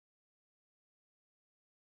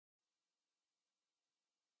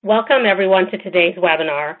Welcome everyone to today's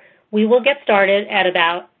webinar. We will get started at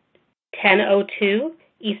about 10:02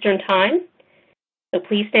 Eastern Time, so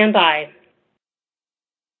please stand by.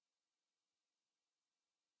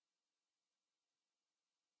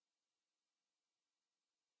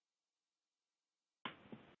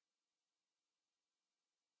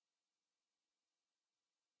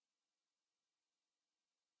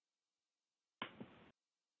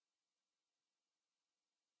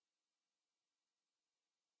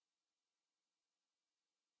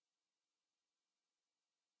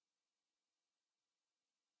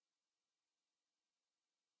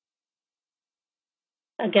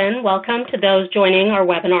 Again, welcome to those joining our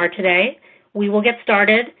webinar today. We will get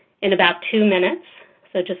started in about 2 minutes,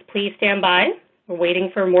 so just please stand by. We're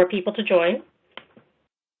waiting for more people to join.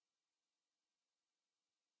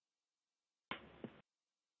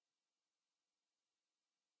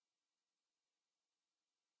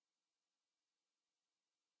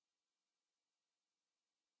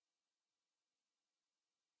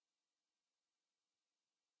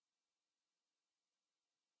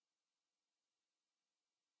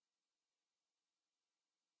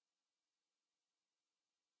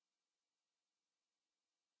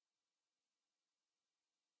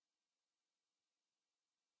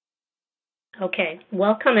 Okay,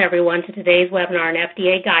 welcome everyone to today's webinar on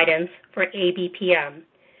FDA guidance for ABPM.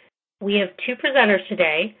 We have two presenters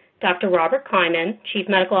today, Dr. Robert Kleiman, Chief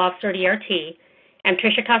Medical Officer at ERT, and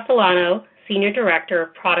Tricia Castellano, Senior Director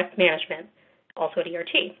of Product Management, also at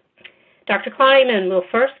ERT. Dr. Kleiman will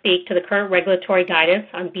first speak to the current regulatory guidance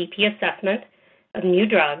on BP assessment of new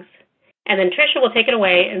drugs, and then Tricia will take it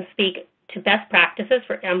away and speak to best practices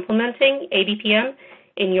for implementing ABPM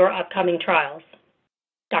in your upcoming trials.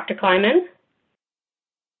 Dr. Kleiman,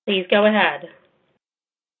 please go ahead.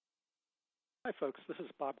 Hi, folks. This is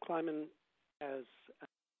Bob Kleiman. As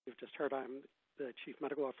you've just heard, I'm the Chief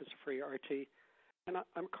Medical Officer for ERT, and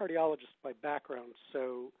I'm a cardiologist by background,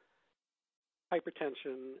 so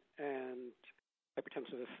hypertension and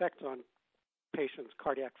hypertensive effect on patients'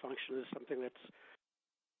 cardiac function is something that's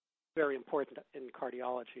very important in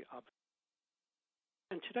cardiology.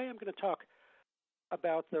 And today I'm going to talk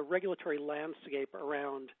about the regulatory landscape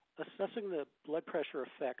around assessing the blood pressure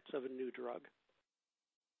effects of a new drug.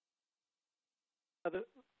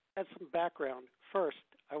 As some background, first,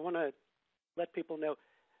 I want to let people know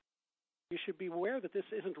you should be aware that this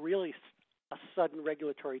isn't really a sudden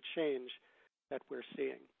regulatory change that we're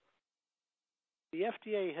seeing. The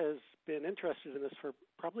FDA has been interested in this for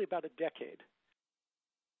probably about a decade.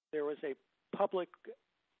 There was a public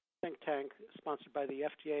think tank sponsored by the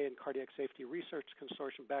FDA and Cardiac Safety Research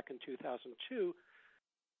Consortium back in 2002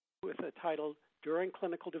 with a title, During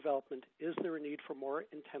Clinical Development, Is There a Need for More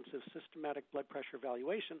Intensive Systematic Blood Pressure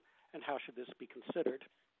Evaluation, and How Should This Be Considered?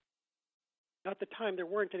 Now, at the time, there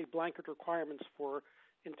weren't any blanket requirements for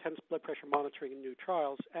intense blood pressure monitoring in new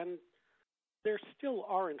trials, and there still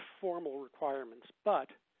are informal requirements, but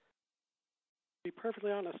to be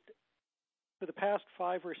perfectly honest, for the past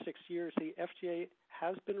 5 or 6 years, the FDA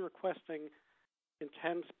has been requesting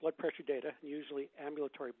intense blood pressure data, usually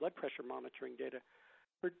ambulatory blood pressure monitoring data,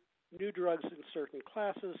 for new drugs in certain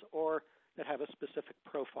classes or that have a specific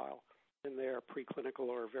profile in their preclinical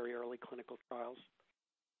or very early clinical trials.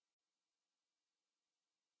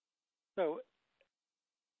 So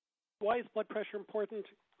why is blood pressure important?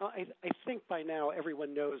 I think by now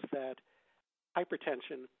everyone knows that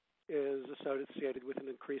hypertension is associated with an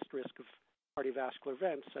increased risk of cardiovascular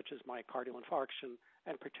events such as myocardial infarction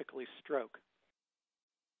and particularly stroke.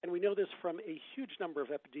 And we know this from a huge number of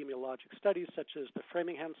epidemiologic studies such as the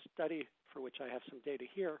Framingham study, for which I have some data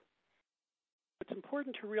here. What's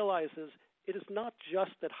important to realize is it is not just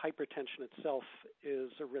that hypertension itself is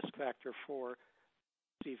a risk factor for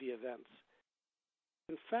CV events.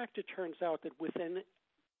 In fact, it turns out that within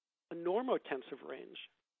a normotensive range,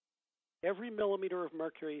 every millimeter of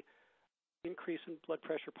mercury increase in blood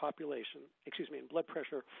pressure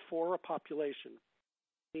for a population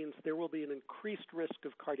means there will be an increased risk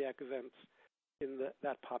of cardiac events in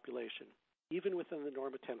that population, even within the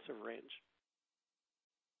normotensive range.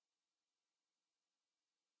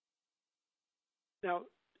 Now,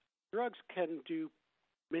 drugs can do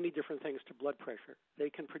many different things to blood pressure. They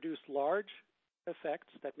can produce large effects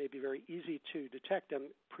that may be very easy to detect and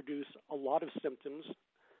produce a lot of symptoms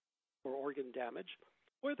or organ damage,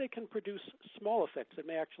 or they can produce small effects that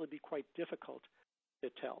may actually be quite difficult to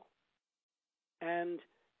tell. And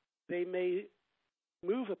they may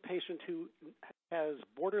move a patient who has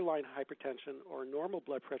borderline hypertension or normal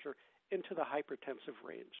blood pressure into the hypertensive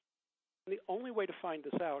range. And the only way to find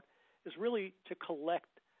this out is really to collect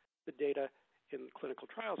the data in clinical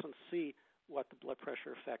trials and see what the blood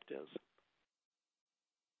pressure effect is.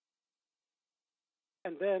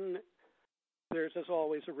 And then there's, as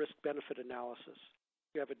always, a risk-benefit analysis.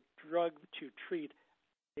 You have a drug to treat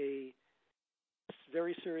a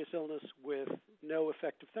very serious illness with no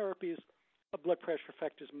effective therapies. A blood pressure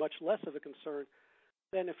effect is much less of a concern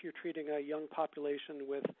than if you're treating a young population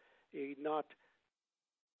with a not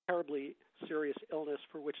terribly serious illness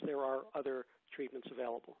for which there are other treatments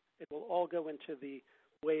available. It will all go into the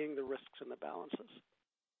weighing the risks and the balances.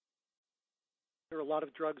 There are a lot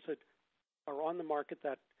of drugs that are on the market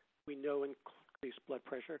that we know increase blood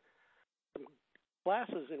pressure. Some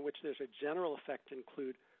classes in which there's a general effect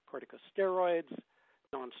include corticosteroids,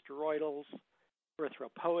 nonsteroidals,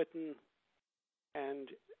 erythropoietin, and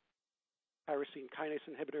tyrosine kinase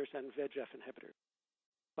inhibitors and VEGF inhibitors,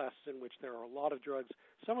 classes in which there are a lot of drugs,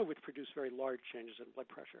 some of which produce very large changes in blood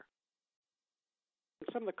pressure. And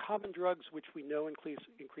some of the common drugs which we know increase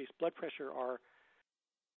blood pressure are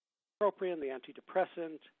bupropion, the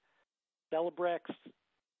antidepressant, Celebrex,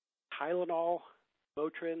 Tylenol,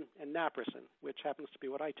 Motrin, and naproxen, which happens to be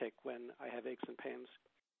what I take when I have aches and pains.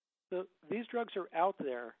 So these drugs are out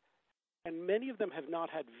there, and many of them have not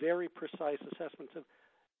had very precise assessments of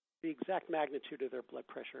the exact magnitude of their blood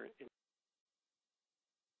pressure.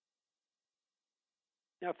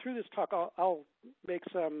 Now, through this talk, I'll make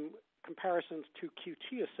some comparisons to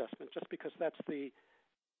QT assessment, just because that's the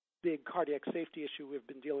big cardiac safety issue we've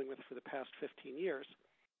been dealing with for the past 15 years.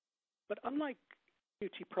 But unlike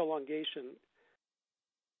QT prolongation,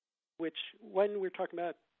 which when we're talking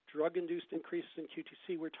about drug-induced increases in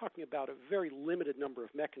QTc, we're talking about a very limited number of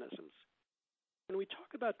mechanisms. When we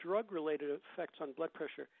talk about drug-related effects on blood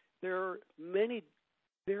pressure, there are many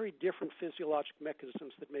very different physiologic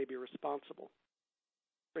mechanisms that may be responsible,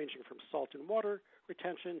 ranging from salt and water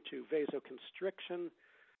retention to vasoconstriction,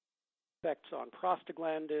 effects on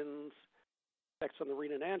prostaglandins, effects on the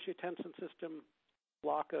renin-angiotensin system,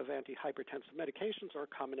 block of antihypertensive medications, or a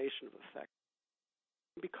combination of effects.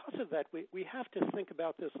 Because of that, we have to think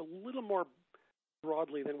about this a little more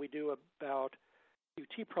broadly than we do about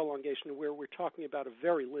QT prolongation, where we're talking about a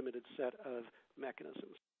very limited set of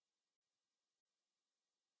mechanisms.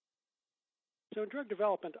 So in drug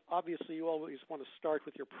development, obviously you always want to start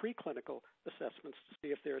with your preclinical assessments to see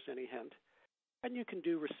if there's any hint. And you can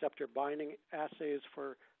do receptor binding assays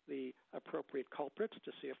for the appropriate culprits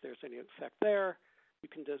to see if there's any effect there. You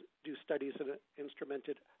can do studies in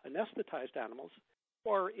instrumented anesthetized animals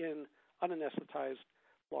or in unanesthetized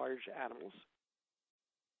large animals.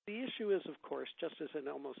 The issue is, of course, just as in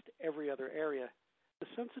almost every other area, the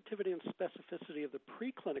sensitivity and specificity of the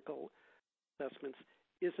preclinical assessments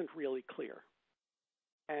isn't really clear.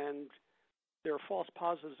 And there are false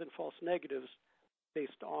positives and false negatives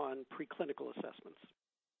based on preclinical assessments.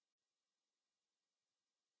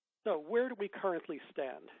 So where do we currently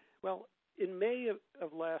stand? Well, in May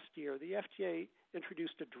of last year, the FDA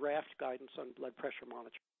introduced a draft guidance on blood pressure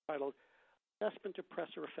monitoring titled Assessment of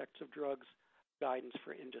Pressure Effects of Drugs Guidance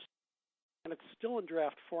for Industry. And it's still in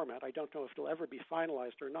draft format. I don't know if it'll ever be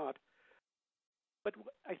finalized or not. But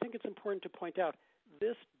I think it's important to point out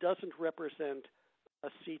this doesn't represent a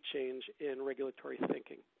sea change in regulatory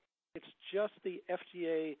thinking. It's just the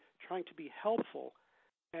FDA trying to be helpful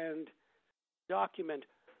and document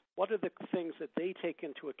what are the things that they take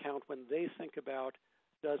into account when they think about,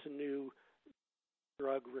 does a new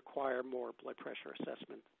drug require more blood pressure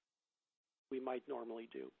assessment we might normally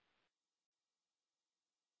do.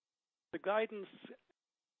 The guidance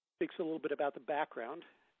speaks a little bit about the background,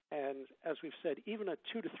 and as we've said, even a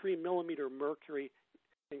 2 to 3 millimeter mercury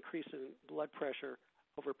increase in blood pressure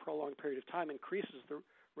over a prolonged period of time increases the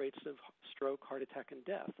rates of stroke, heart attack, and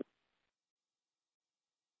death.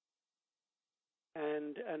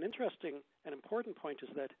 And an interesting and important point is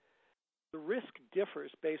that the risk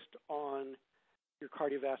differs based on your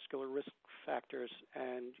cardiovascular risk factors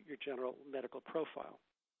and your general medical profile.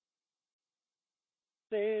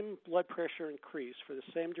 Same blood pressure increase for the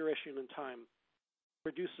same duration and time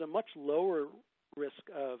produces a much lower risk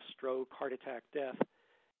of stroke, heart attack, death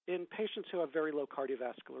in patients who have very low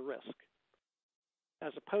cardiovascular risk,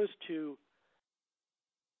 as opposed to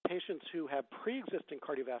patients who have pre-existing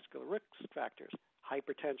cardiovascular risk factors,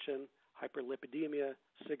 hypertension, hyperlipidemia,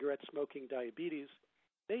 cigarette smoking, diabetes.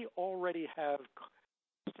 They already have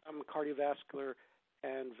some cardiovascular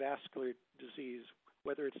and vascular disease,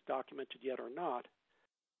 whether it's documented yet or not,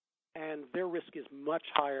 and their risk is much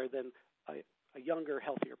higher than a younger,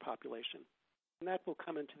 healthier population. And that will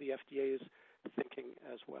come into the FDA's thinking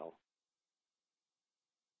as well.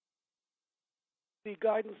 The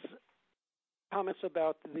guidance comments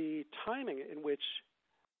about the timing in which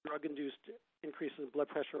drug drug-induced increases in blood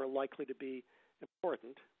pressure are likely to be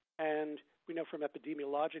important. And we know from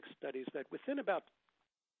epidemiologic studies that within about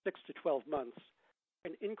 6 to 12 months,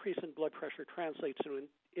 an increase in blood pressure translates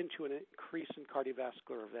into an increase in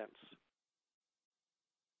cardiovascular events.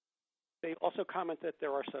 They also comment that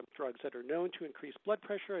there are some drugs that are known to increase blood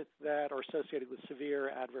pressure that are associated with severe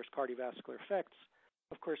adverse cardiovascular effects.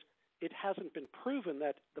 Of course, it hasn't been proven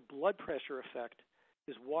that the blood pressure effect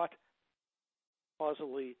is what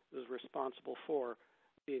causally is responsible for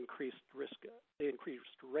the increased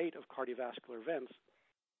rate of cardiovascular events.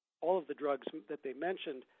 All of the drugs that they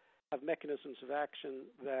mentioned have mechanisms of action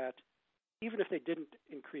that, even if they didn't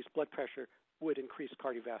increase blood pressure, would increase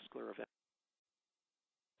cardiovascular events.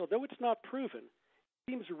 Although it's not proven, it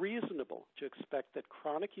seems reasonable to expect that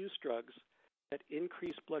chronic use drugs that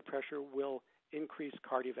increase blood pressure will increase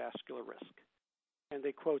cardiovascular risk. And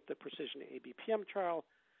they quote the Precision ABPM trial,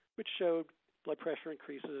 which showed blood pressure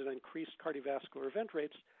increases and increased cardiovascular event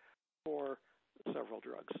rates for several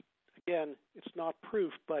drugs. Again, it's not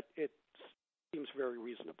proof, but it seems very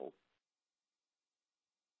reasonable.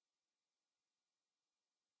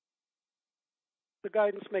 The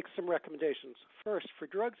guidance makes some recommendations. First, for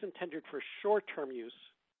drugs intended for short-term use,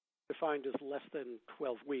 defined as less than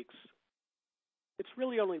 12 weeks, it's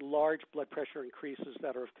really only large blood pressure increases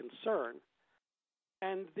that are of concern,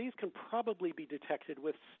 and these can probably be detected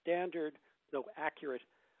with standard, though accurate,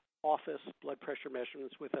 office blood pressure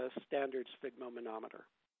measurements with a standard sphygmomanometer.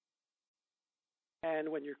 And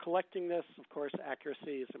when you're collecting this, of course,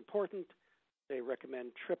 accuracy is important. They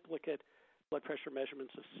recommend triplicate blood pressure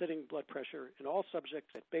measurements of sitting blood pressure in all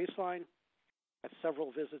subjects at baseline, at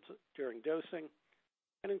several visits during dosing,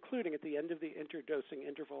 and including at the end of the interdosing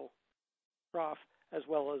interval trough, as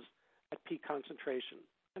well as at peak concentration.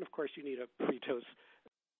 And of course, you need a pre-dose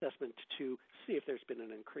assessment to see if there's been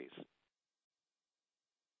an increase.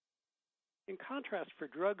 In contrast, for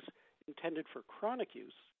drugs intended for chronic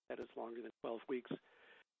use, that is longer than 12 weeks,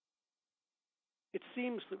 it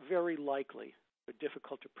seems very likely, but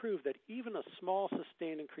difficult to prove, that even a small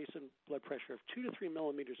sustained increase in blood pressure of 2 to 3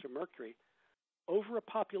 millimeters of mercury over a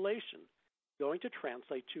population is going to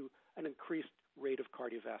translate to an increased rate of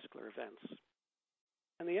cardiovascular events.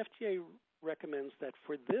 And the FDA recommends that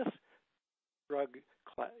for this drug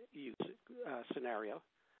use scenario,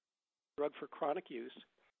 drug for chronic use,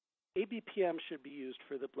 ABPM should be used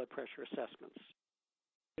for the blood pressure assessments.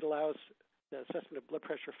 It allows the assessment of blood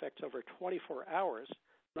pressure effects over 24 hours,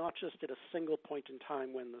 not just at a single point in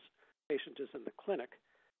time when the patient is in the clinic.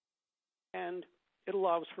 And it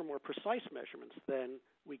allows for more precise measurements than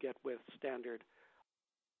we get with standard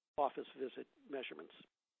office visit measurements.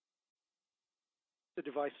 The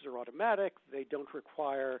devices are automatic. They don't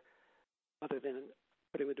require, other than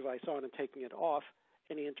putting the device on and taking it off,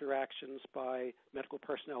 any interactions by medical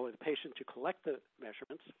personnel with the patient to collect the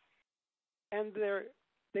measurements. And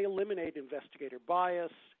they eliminate investigator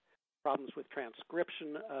bias, problems with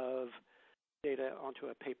transcription of data onto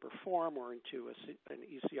a paper form or into an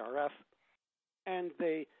ECRF, and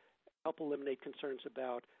they help eliminate concerns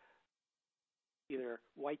about either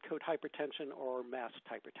white coat hypertension or masked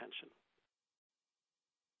hypertension.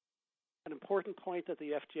 An important point that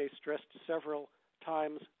the FDA stressed several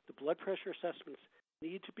times, the blood pressure assessments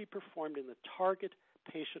need to be performed in the target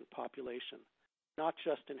patient population, not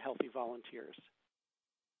just in healthy volunteers.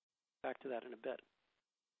 Back to that in a bit.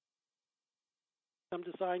 Some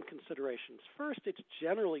design considerations. First, it's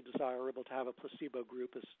generally desirable to have a placebo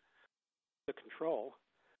group as the control,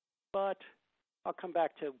 but I'll come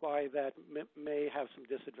back to why that may have some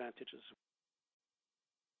disadvantages.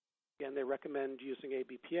 Again, they recommend using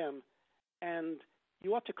ABPM, and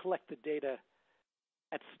you ought to collect the data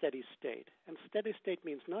at steady state. And steady state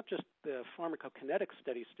means not just the pharmacokinetic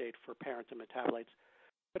steady state for parent and metabolites,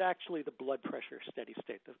 but actually the blood pressure steady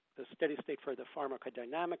state, the steady state for the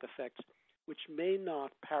pharmacodynamic effects, which may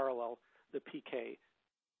not parallel the PK.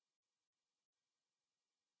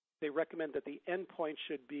 They recommend that the endpoint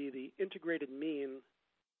should be the integrated mean,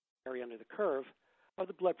 area under the curve, of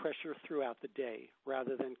the blood pressure throughout the day,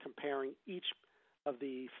 rather than comparing each of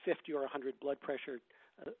the 50 or 100 blood pressure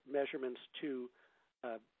measurements to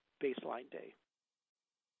baseline day.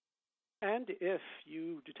 And if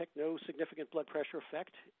you detect no significant blood pressure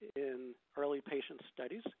effect in early patient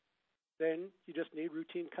studies, then you just need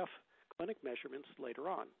routine cuff clinic measurements later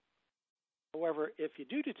on. However, if you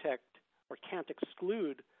do detect or can't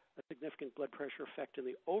exclude a significant blood pressure effect in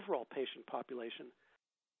the overall patient population,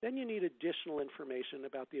 then you need additional information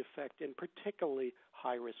about the effect in particularly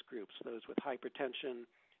high-risk groups, those with hypertension,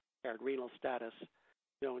 impaired renal status,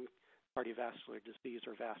 known cardiovascular disease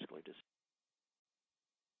or vascular disease.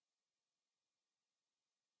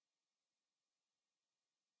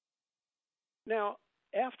 Now,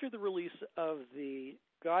 after the release of the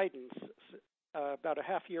guidance, about a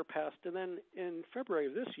half year passed, and then in February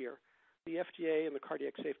of this year, the FDA and the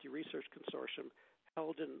Cardiac Safety Research Consortium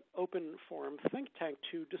held an open forum think tank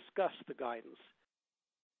to discuss the guidance.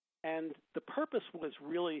 And the purpose was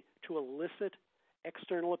really to elicit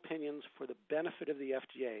external opinions for the benefit of the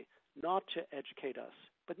FDA, not to educate us.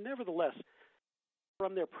 But nevertheless,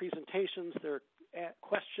 from their presentations, their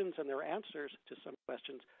questions, and their answers to some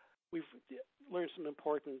questions, we've learned some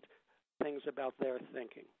important things about their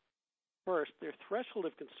thinking. First, their threshold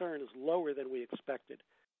of concern is lower than we expected.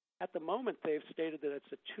 At the moment, they've stated that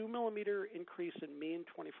it's a 2 millimeter increase in mean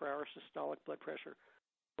 24-hour systolic blood pressure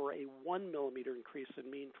or a 1 millimeter increase in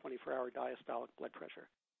mean 24-hour diastolic blood pressure.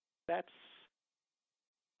 That's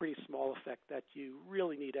a pretty small effect that you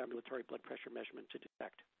really need ambulatory blood pressure measurement to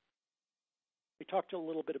detect. We talked a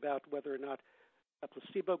little bit about whether or not a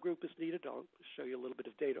placebo group is needed. I'll show you a little bit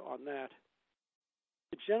of data on that.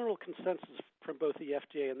 The general consensus from both the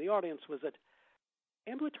FDA and the audience was that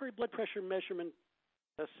ambulatory blood pressure measurement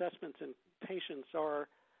assessments in patients are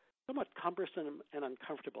somewhat cumbersome and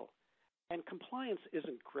uncomfortable, and compliance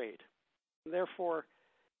isn't great. And therefore,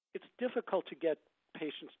 it's difficult to get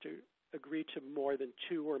patients to agree to more than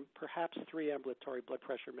 2 or perhaps 3 ambulatory blood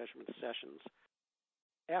pressure measurement sessions.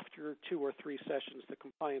 After 2 or 3 sessions, the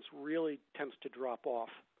compliance really tends to drop off.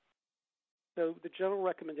 So the general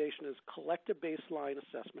recommendation is collect a baseline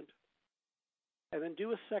assessment and then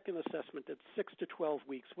do a second assessment at 6 to 12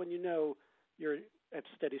 weeks when you know you're at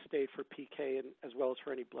steady state for PK and as well as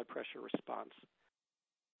for any blood pressure response.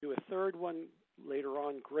 Do a third one later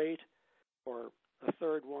on, great, or a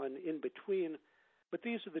third one in between, but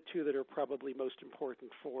these are the 2 that are probably most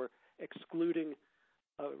important for excluding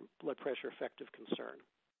a blood pressure effect of concern.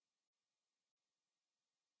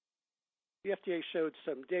 The FDA showed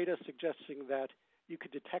some data suggesting that you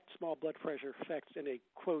could detect small blood pressure effects in a,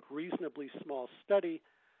 quote, reasonably small study,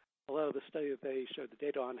 although the study that they showed the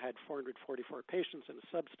data on had 444 patients in a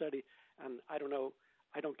sub-study, and I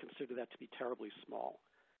don't consider that to be terribly small.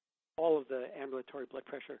 All of the ambulatory blood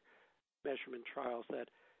pressure measurement trials that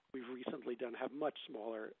we've recently done have much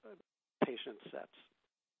smaller patient sets.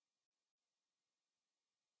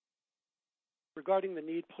 Regarding the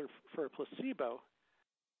need for a placebo,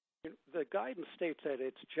 the guidance states that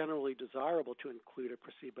it's generally desirable to include a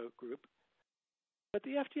placebo group, but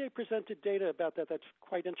the FDA presented data about that that's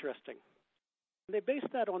quite interesting. And they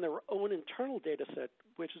based that on their own internal data set,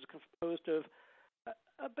 which is composed of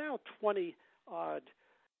about 20-odd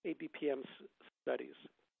ABPM studies.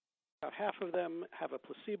 About half of them have a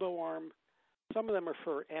placebo arm. Some of them are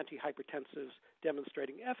for antihypertensives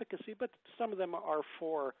demonstrating efficacy, but some of them are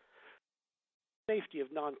for safety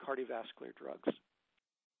of non-cardiovascular drugs.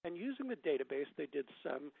 And using the database, they did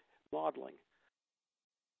some modeling.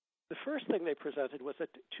 The first thing they presented was that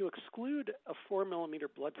to exclude a 4 millimeter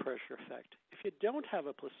blood pressure effect, if you don't have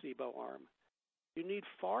a placebo arm, you need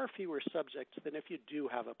far fewer subjects than if you do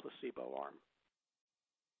have a placebo arm.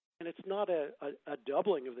 And it's not a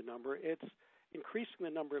doubling of the number, it's increasing the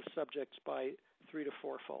number of subjects by 3 to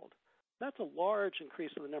 4-fold. That's a large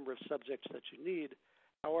increase in the number of subjects that you need.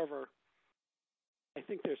 However, I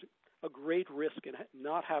think there's a great risk in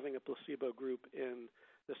not having a placebo group in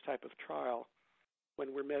this type of trial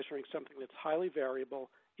when we're measuring something that's highly variable,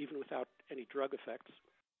 even without any drug effects.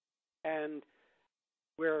 And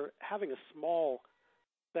where having a small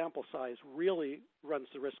sample size really runs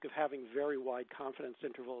the risk of having very wide confidence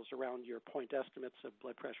intervals around your point estimates of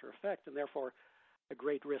blood pressure effect, and therefore a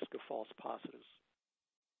great risk of false positives.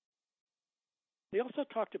 They also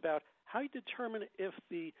talked about how you determine if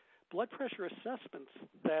the blood pressure assessments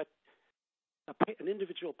that an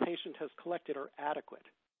individual patient has collected are adequate.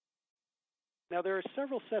 Now, there are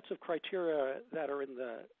several sets of criteria that are in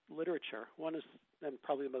the literature. One is, and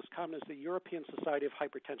probably the most common, is the European Society of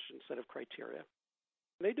Hypertension set of criteria.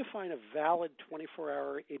 They define a valid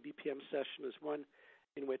 24-hour ABPM session as one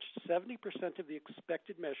in which 70% of the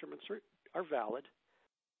expected measurements are valid,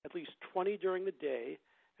 at least 20 during the day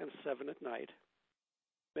and 7 at night,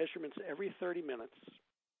 measurements every 30 minutes,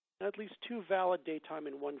 and at least 2 valid daytime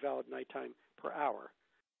and 1 valid nighttime per hour.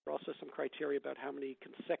 There are also some criteria about how many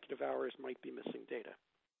consecutive hours might be missing data.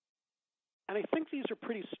 And I think these are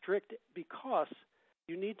pretty strict because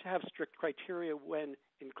you need to have strict criteria when,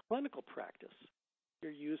 in clinical practice,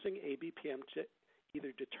 you're using ABPM to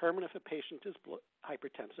either determine if a patient is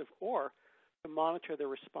hypertensive or to monitor their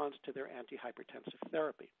response to their antihypertensive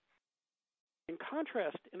therapy. In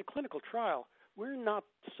contrast, in a clinical trial, we're not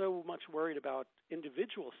so much worried about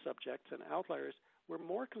individual subjects and outliers. We're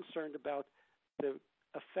more concerned about the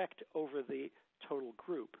effect over the total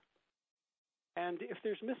group. And if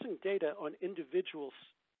there's missing data on individual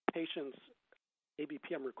patients'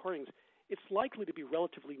 ABPM recordings, it's likely to be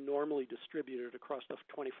relatively normally distributed across the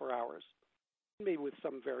 24 hours, maybe with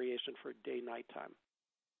some variation for day-night time.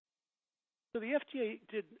 So the FDA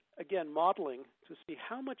did, again, modeling to see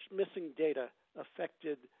how much missing data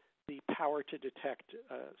affected the power to detect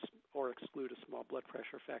or exclude a small blood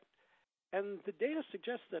pressure effect. And the data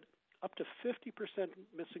suggests that up to 50%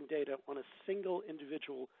 missing data on a single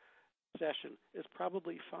individual session is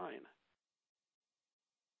probably fine.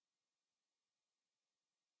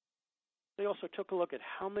 They also took a look at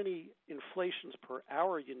how many inflations per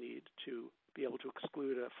hour you need to be able to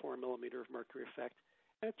exclude a 4 millimeter of mercury effect.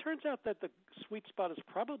 And it turns out that the sweet spot is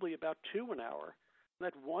probably about 2 an hour.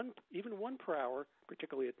 And that even one per hour,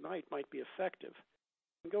 particularly at night, might be effective.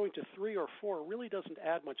 And going to 3 or 4 really doesn't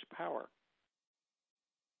add much power.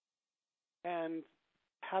 And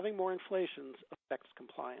having more inflations affects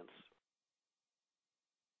compliance.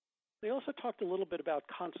 They also talked a little bit about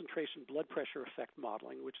concentration blood pressure effect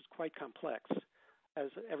modeling, which is quite complex. As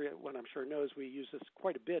everyone I'm sure knows, we use this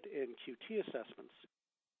quite a bit in QT assessments.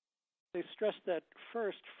 They stressed that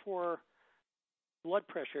first, for blood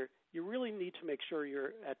pressure, you really need to make sure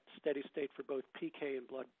you're at steady state for both PK and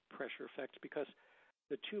blood pressure effects because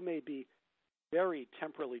the two may be very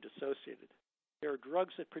temporally dissociated. There are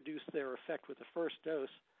drugs that produce their effect with the first dose,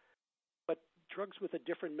 but drugs with a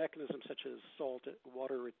different mechanism, such as salt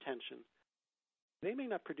water retention, they may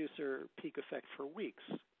not produce their peak effect for weeks.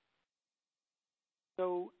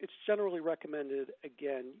 So it's generally recommended,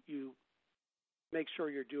 again, you make sure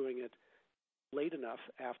you're doing it late enough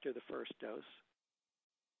after the first dose.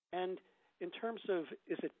 And in terms of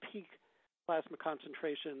is it peak plasma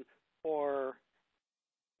concentration or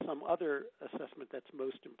some other assessment that's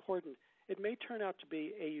most important, it may turn out to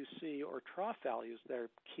be AUC or trough values that are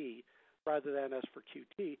key, rather than, as for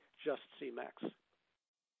QT, just Cmax.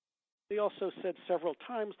 They also said several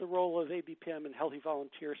times the role of ABPM in healthy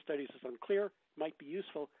volunteer studies is unclear, might be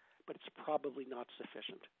useful, but it's probably not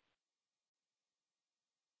sufficient.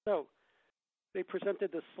 So they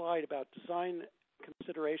presented this slide about design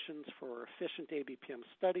considerations for efficient ABPM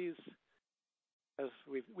studies. As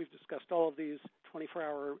we've discussed all of these,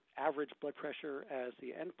 24-hour average blood pressure as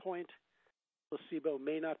the endpoint. Placebo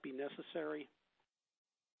may not be necessary.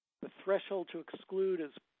 The threshold to exclude,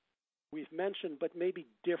 as we've mentioned, but may be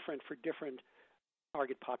different for different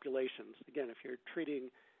target populations. Again, if you're treating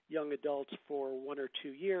young adults for 1 or 2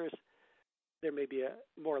 years, there may be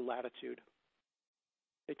more latitude.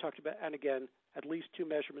 They talked about, and again, at least 2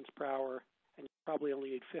 measurements per hour, and you probably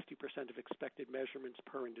only need 50% of expected measurements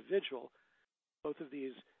per individual. Both of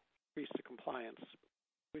these increase the compliance,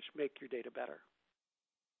 which make your data better.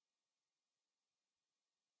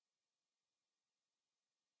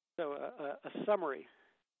 So a summary.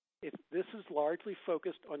 If this is largely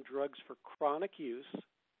focused on drugs for chronic use,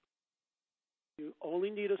 you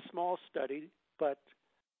only need a small study, but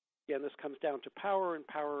again, this comes down to power, and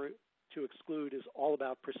power to exclude is all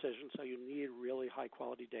about precision, so you need really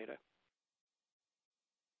high-quality data.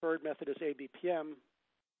 Third method is ABPM.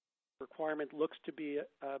 Requirement looks to be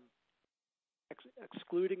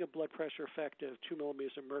excluding a blood pressure effect of 2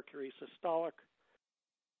 millimeters of mercury systolic.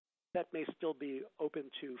 That may still be open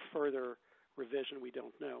to further revision, we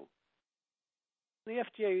don't know. The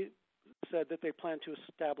FDA said that they plan to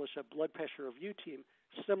establish a blood pressure review team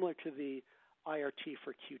similar to the IRT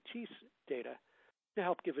for QT data to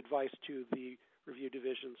help give advice to the review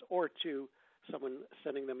divisions or to someone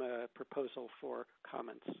sending them a proposal for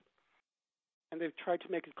comments. And they've tried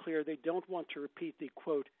to make it clear they don't want to repeat the,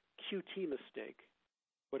 quote, QT mistake,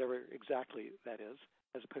 whatever exactly that is,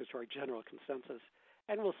 as opposed to our general consensus.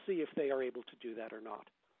 And we'll see if they are able to do that or not.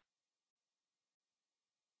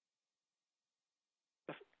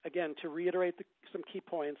 Again, to reiterate some key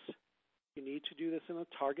points, you need to do this in a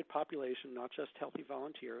target population, not just healthy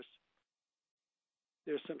volunteers.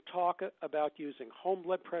 There's some talk about using home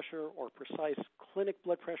blood pressure or precise clinic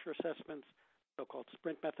blood pressure assessments, so-called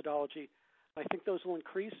sprint methodology. I think those will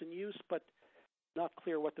increase in use, but not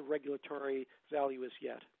clear what the regulatory value is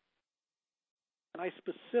yet. And I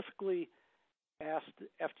specifically asked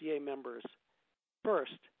FDA members,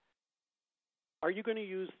 first, are you going to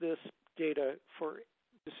use this data for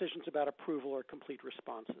decisions about approval or complete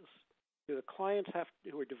responses? Do the clients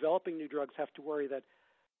who are developing new drugs have to worry that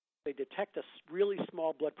they detect a really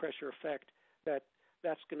small blood pressure effect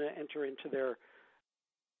that's going to enter into their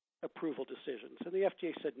approval decisions? And the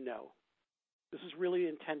FDA said no. This is really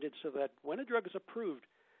intended so that when a drug is approved,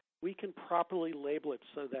 we can properly label it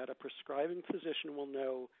so that a prescribing physician will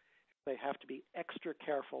know they have to be extra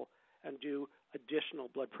careful and do additional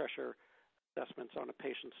blood pressure assessments on a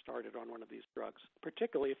patient started on one of these drugs,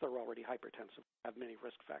 particularly if they're already hypertensive, have many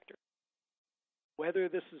risk factors. Whether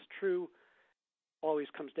this is true always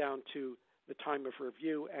comes down to the time of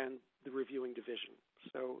review and the reviewing division.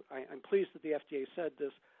 So I'm pleased that the FDA said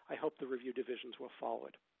this. I hope the review divisions will follow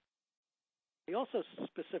it. We also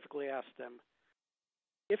specifically asked them,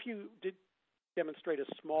 if you did demonstrate a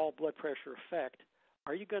small blood pressure effect,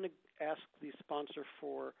 are you going to ask the sponsor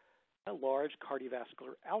for a large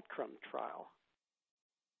cardiovascular outcome trial?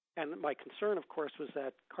 And my concern, of course, was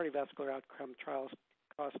that cardiovascular outcome trials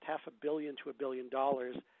cost $500 million to $1 billion,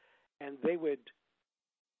 and they would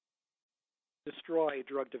destroy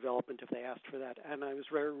drug development if they asked for that. And I was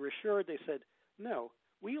very reassured. They said, no,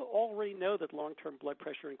 we already know that long-term blood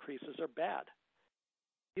pressure increases are bad.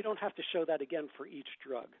 You don't have to show that again for each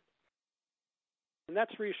drug. And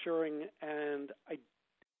that's reassuring, and I,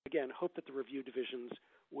 again, hope that the review divisions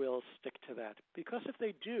will stick to that. Because if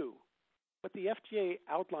they do, what the FDA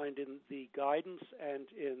outlined in the guidance and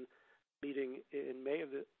in meeting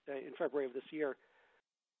in February of this year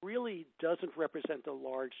really doesn't represent a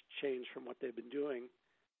large change from what they've been doing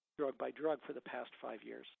drug by drug for the past 5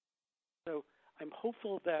 years. So I'm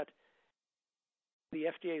hopeful that the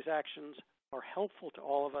FDA's actions are helpful to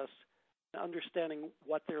all of us in understanding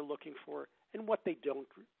what they're looking for and what they don't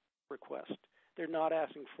request. They're not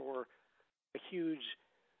asking for a huge,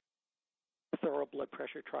 thorough blood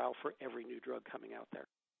pressure trial for every new drug coming out there.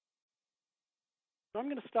 So I'm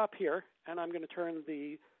going to stop here, and I'm going to turn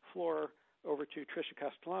the floor over to Tricia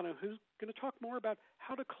Castellano, who's going to talk more about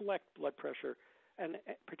how to collect blood pressure, and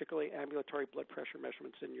particularly ambulatory blood pressure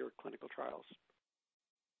measurements in your clinical trials.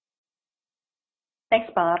 Thanks,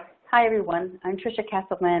 Bob. Hi, everyone. I'm Tricia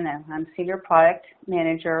Castellano. I'm Senior Product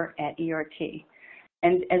Manager at ERT.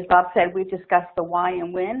 And as Bob said, we've discussed the why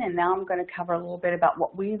and when, and now I'm going to cover a little bit about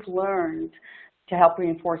what we've learned to help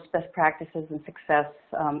reinforce best practices and success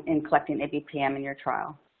in collecting ABPM in your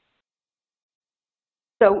trial.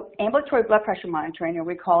 So ambulatory blood pressure monitoring, or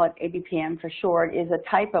we call it ABPM for short, is a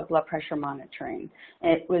type of blood pressure monitoring.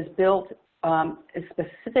 It was built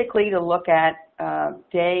specifically to look at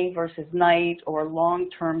day versus night or long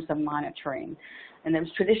terms of monitoring. And it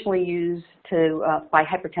was traditionally used by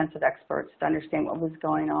hypertensive experts to understand what was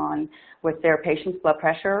going on with their patient's blood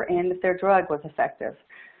pressure and if their drug was effective.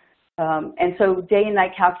 And so day and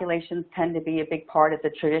night calculations tend to be a big part of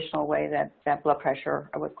the traditional way that blood pressure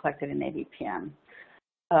was collected in ABPM.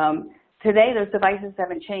 Today, those devices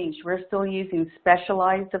haven't changed. We're still using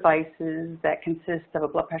specialized devices that consist of a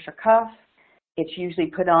blood pressure cuff. It's usually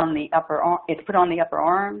put on the upper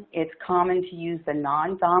arm. It's common to use the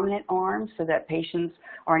non-dominant arm so that patients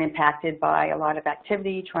aren't impacted by a lot of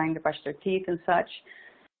activity, trying to brush their teeth and such.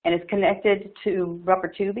 And it's connected to rubber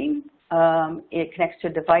tubing. It connects to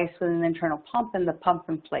a device with an internal pump, and the pump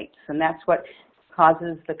inflates. And that's what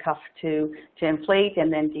causes the cuff to inflate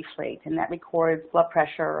and then deflate, and that records blood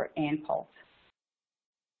pressure and pulse.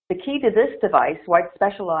 The key to this device, why it's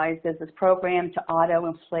specialized, is it's programmed to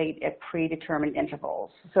auto-inflate at predetermined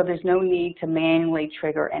intervals. So there's no need to manually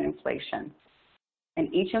trigger an inflation.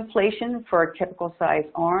 And each inflation for a typical size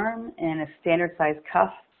arm and a standard size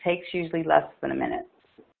cuff takes usually less than a minute.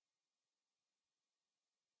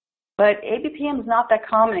 But ABPM is not that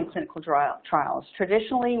common in clinical trials.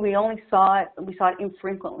 Traditionally, we saw it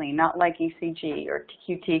infrequently, not like ECG or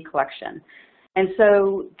QT collection. And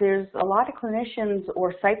so there's a lot of clinicians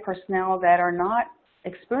or site personnel that are not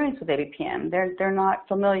experienced with ABPM. They're not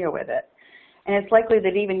familiar with it. And it's likely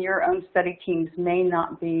that even your own study teams may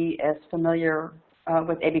not be as familiar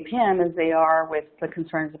with ABPM as they are with the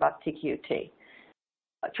concerns about TQT.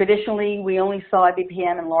 Traditionally, we only saw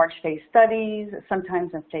ABPM in large phase studies,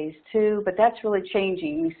 sometimes in phase 2, but that's really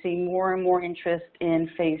changing. We see more and more interest in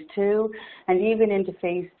phase 2 and even into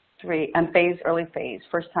phase 3, early phase,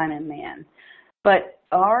 first time in man. But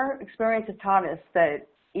our experience has taught us that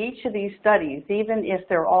each of these studies, even if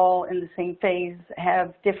they're all in the same phase,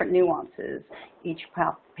 have different nuances. Each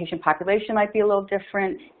patient population might be a little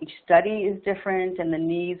different, each study is different, and the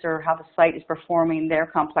needs or how the site is performing their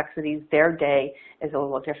complexities, their day is a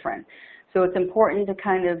little different. So it's important to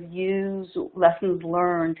kind of use lessons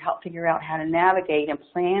learned to help figure out how to navigate and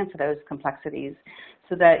plan for those complexities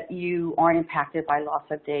so that you aren't impacted by loss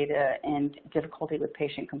of data and difficulty with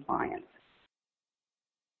patient compliance.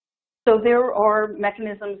 So there are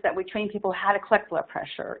mechanisms that we train people how to collect blood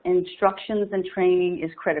pressure. Instructions and training is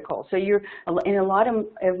critical. So in a lot of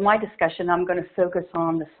my discussion, I'm going to focus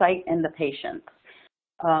on the site and the patient.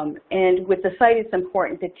 And with the site, it's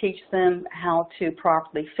important to teach them how to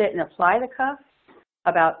properly fit and apply the cuff,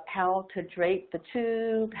 about how to drape the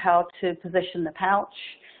tube, how to position the pouch,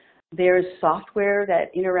 There's software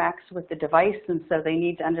that interacts with the device, and so they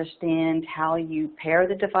need to understand how you pair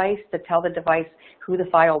the device to tell the device who the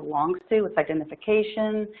file belongs to, its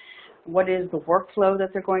identification, what is the workflow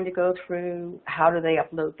that they're going to go through, how do they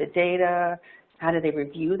upload the data, how do they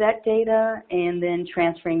review that data, and then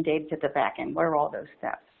transferring data to the back end. What are all those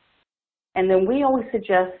steps? And then we always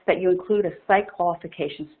suggest that you include a site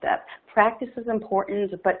qualification step. Practice is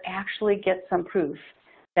important, but actually get some proof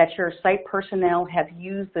that your site personnel have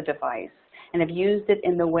used the device and have used it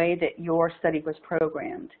in the way that your study was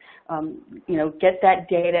programmed. Get that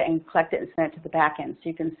data and collect it and send it to the back end so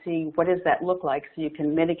you can see what does that look like so you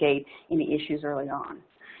can mitigate any issues early on.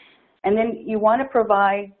 And then you want to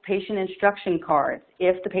provide patient instruction cards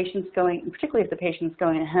if the patient's particularly if the patient's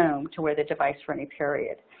going home to wear the device for any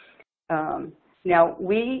period. Now,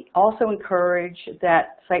 we also encourage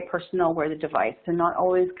that site personnel wear the device. They're not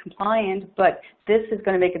always compliant, but this is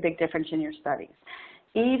going to make a big difference in your studies.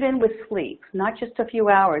 Even with sleep, not just a few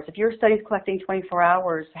hours. If your study is collecting 24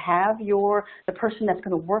 hours, have the person that's going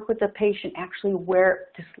to work with the patient actually wear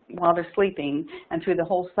it while they're sleeping and through the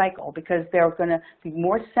whole cycle, because they're going to be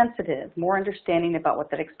more sensitive, more understanding about what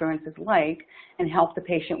that experience is like, and help the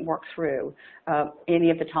patient work through any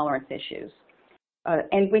of the tolerance issues.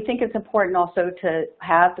 And we think it's important also to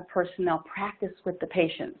have the personnel practice with the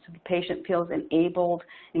patient so the patient feels enabled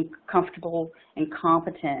and comfortable and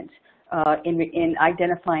competent in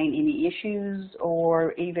identifying any issues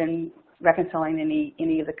or even reconciling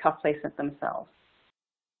any of the cuff placement themselves.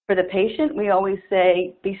 For the patient, we always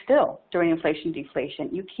say, be still during inflation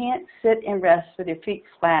deflation. You can't sit and rest with your feet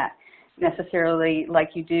flat necessarily like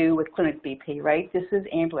you do with clinic BP, right? This is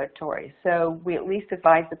ambulatory. So we at least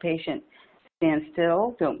advise the patient, stand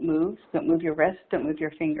still, don't move your wrists, don't move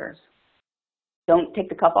your fingers. Don't take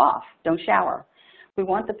the cuff off, don't shower. We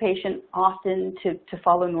want the patient often to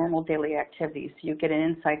follow normal daily activities so you get an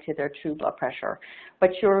insight to their true blood pressure.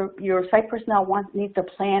 But your site personnel needs to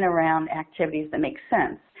plan around activities that make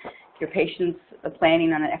sense. If your patient's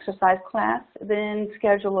planning on an exercise class, then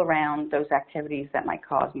schedule around those activities that might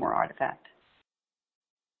cause more artifact.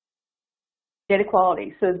 Data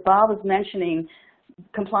quality. So as Bob was mentioning,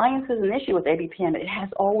 compliance is an issue with ABPM. It has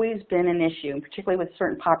always been an issue, particularly with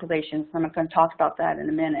certain populations. I'm going to talk about that in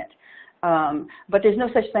a minute. But there's no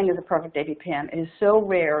such thing as a perfect ABPM. It is so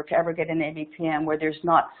rare to ever get an ABPM where there's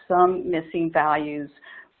not some missing values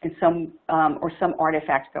and some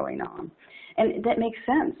artifact going on. And that makes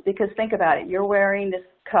sense because think about it. You're wearing this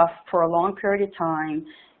cuff for a long period of time.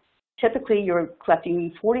 Typically, you're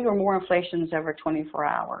collecting 40 or more inflations over 24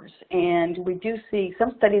 hours. And we do see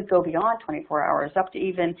some studies go beyond 24 hours, up to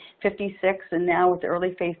even 56. And now with the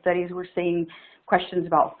early phase studies, we're seeing questions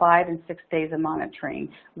about 5 and 6 days of monitoring.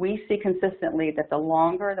 We see consistently that the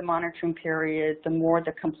longer the monitoring period, the more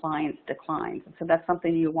the compliance declines. So that's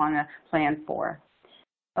something you want to plan for.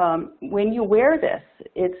 When you wear this,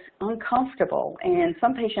 it's uncomfortable, and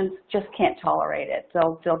some patients just can't tolerate it.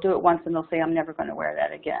 They'll do it once and they'll say, I'm never going to wear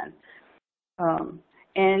that again.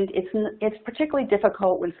 And it's particularly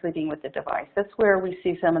difficult when sleeping with the device. That's where we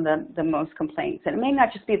see some of the most complaints. And it may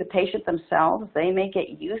not just be the patient themselves. They may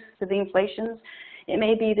get used to the inflations. It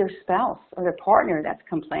may be their spouse or their partner that's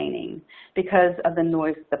complaining because of the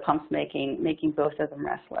noise the pump's making both of them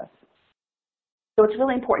restless. So it's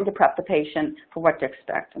really important to prep the patient for what to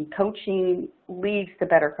expect, and coaching leads to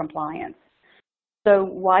better compliance. So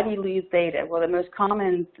why do you lose data? Well, the most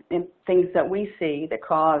common things that we see that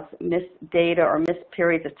cause missed data or missed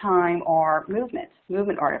periods of time are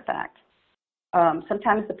movement artifacts.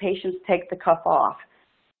 Sometimes the patients take the cuff off,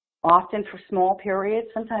 often for small periods,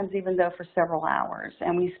 sometimes even though for several hours,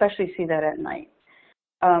 and we especially see that at night.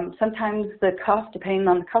 Sometimes the cuff, depending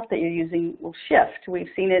on the cuff that you're using, will shift. We've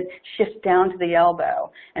seen it shift down to the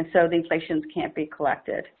elbow, and so the inflations can't be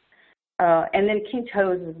collected. And then key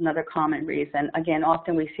toes is another common reason. Again,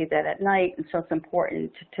 often we see that at night, and so it's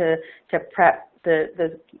important to prep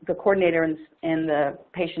the coordinator and the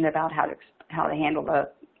patient about how to handle the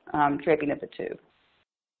draping of the tube.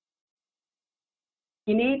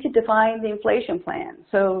 You need to define the inflation plan.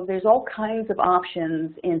 So there's all kinds of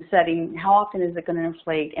options in setting how often is it going to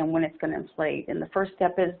inflate and when it's going to inflate. And the first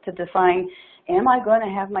step is to define, am I going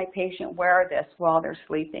to have my patient wear this while they're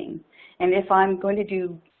sleeping? And if I'm going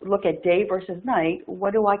to look at day versus night,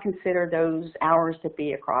 what do I consider those hours to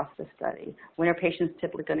be across the study? When are patients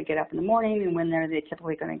typically going to get up in the morning, and when are they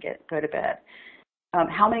typically going to go to bed?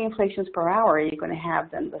 How many inflations per hour are you going to have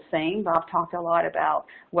them the same? Bob talked a lot about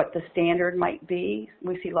what the standard might be.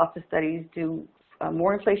 We see lots of studies do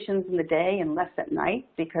more inflations in the day and less at night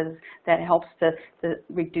because that helps to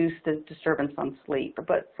reduce the disturbance on sleep.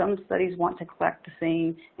 But some studies want to collect the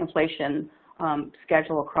same inflation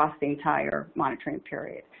schedule across the entire monitoring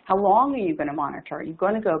period. How long are you going to monitor? Are you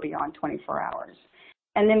going to go beyond 24 hours?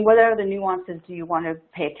 And then what are the nuances do you want to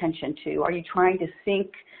pay attention to? Are you trying to sync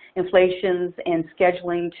inflations and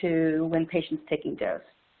scheduling to when patients taking dose?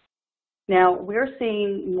 Now, we're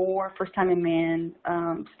seeing more first-time-in-man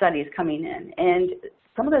studies coming in, and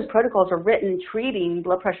some of those protocols are written treating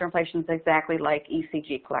blood pressure inflations exactly like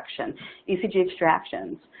ECG collection, ECG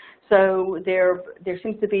extractions. So there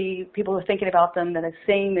seems to be people are thinking about them that the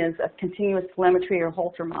same as a continuous telemetry or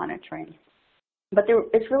Holter monitoring. But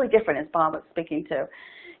it's really different, as Bob was speaking to.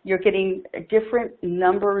 You're getting different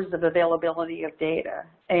numbers of availability of data.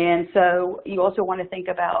 And so you also want to think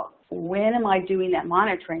about, when am I doing that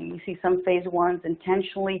monitoring? You see some phase ones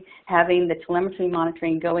intentionally having the telemetry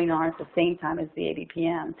monitoring going on at the same time as the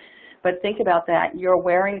ABPM. But think about that. You're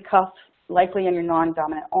wearing cuffs likely on your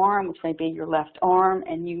non-dominant arm, which may be your left arm,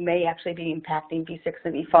 and you may actually be impacting V6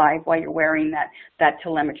 and V5 while you're wearing that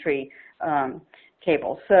telemetry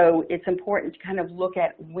cable. So it's important to kind of look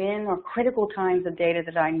at when are critical times of data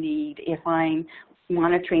that I need if I'm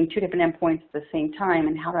monitoring two different endpoints at the same time,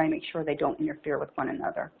 and how do I make sure they don't interfere with one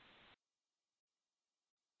another.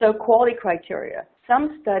 So quality criteria.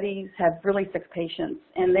 Some studies have really sick patients,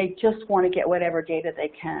 and they just want to get whatever data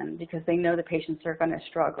they can because they know the patients are going to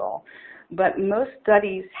struggle. But most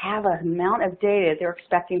studies have an amount of data they're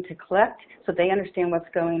expecting to collect so they understand what's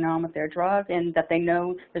going on with their drug and that they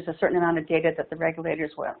know there's a certain amount of data that the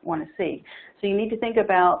regulators want to see. So you need to think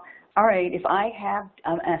about, all right, if I have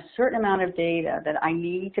a certain amount of data that I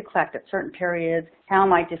need to collect at certain periods, how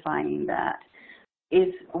am I defining that?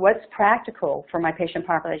 Is what's practical for my patient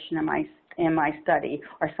population in my study?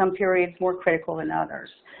 Are some periods more critical than others?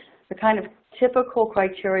 The kind of typical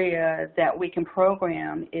criteria that we can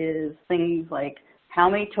program is things like, how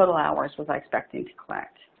many total hours was I expecting to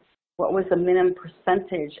collect? What was the minimum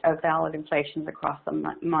percentage of valid inflations across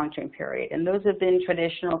the monitoring period? And those have been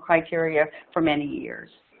traditional criteria for many years.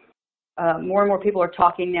 More and more people are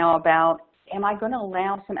talking now about, am I going to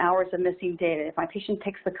allow some hours of missing data? If my patient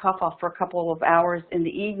takes the cuff off for a couple of hours in the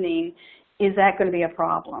evening, is that going to be a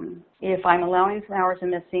problem? If I'm allowing some hours of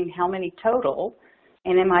missing, how many total?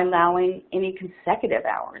 And am I allowing any consecutive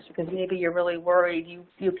hours? Because maybe you're really worried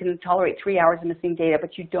you can tolerate 3 hours of missing data,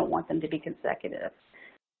 but you don't want them to be consecutive.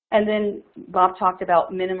 And then Bob talked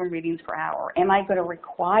about minimum readings per hour. Am I going to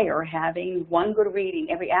require having one good reading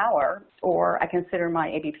every hour, or I consider my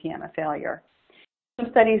ABPM a failure? Some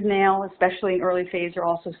studies now, especially in early phase, are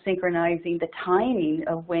also synchronizing the timing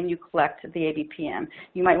of when you collect the ABPM.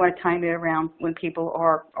 You might want to time it around when people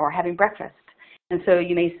are having breakfast. And so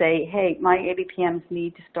you may say, hey, my ABPMs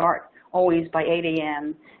need to start always by 8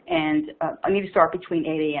 a.m. and I need to start between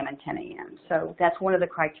 8 a.m. and 10 a.m. So that's one of the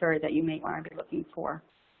criteria that you may want to be looking for.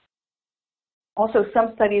 Also,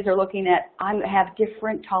 some studies are looking at, I have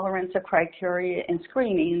different tolerance of criteria in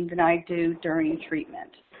screening than I do during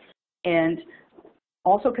treatment. And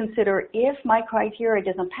also consider, if my criteria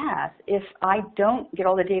doesn't pass, if I don't get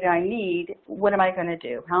all the data I need, what am I going to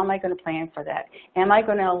do? How am I going to plan for that? Am I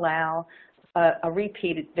going to allow a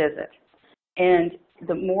repeated visit? And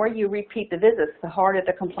the more you repeat the visits, the harder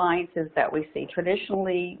the compliance is that we see.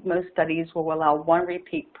 Traditionally, most studies will allow one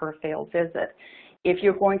repeat per failed visit. If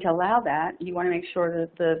you're going to allow that, you want to make sure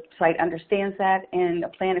that the site understands that and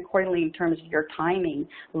plan accordingly in terms of your timing.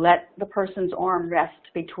 Let the person's arm rest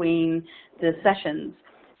between the sessions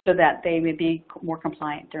so that they may be more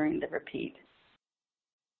compliant during the repeat.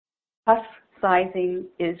 Cuff sizing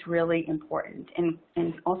is really important,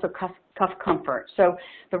 and also cuff comfort. So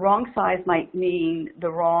the wrong size might mean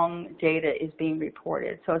the wrong data is being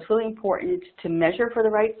reported. So it's really important to measure for the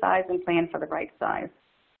right size and plan for the right size.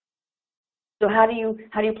 So how do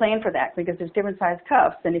you plan for that? Because there's different size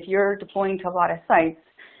cuffs, and if you're deploying to a lot of sites,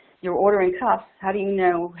 you're ordering cuffs, how do you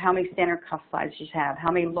know how many standard cuff sizes you have?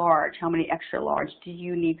 How many large? How many extra large? Do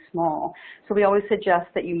you need small? So we always suggest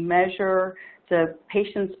that you measure the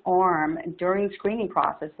patient's arm during the screening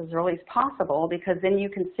process as early as possible, because then you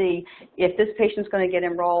can see, if this patient's going to get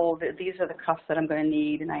enrolled, these are the cuffs that I'm going to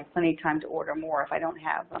need, and I have plenty of time to order more if I don't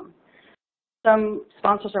have them. Some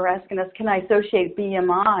sponsors are asking us, can I associate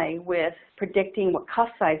BMI with predicting what cuff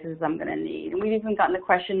sizes I'm going to need? And we've even gotten the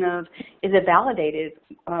question of, is it validated,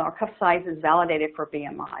 are cuff sizes validated for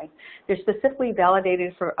BMI? They're specifically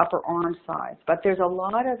validated for upper arm size, but there's a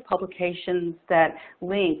lot of publications that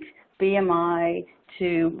link BMI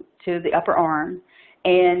to the upper arm,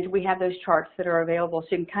 and we have those charts that are available, so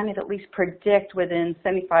you can kind of at least predict within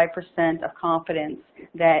 75% of confidence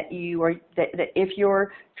that that if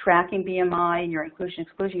you're tracking BMI and your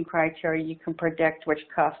inclusion-exclusion criteria, you can predict which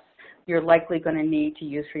cuffs you're likely going to need to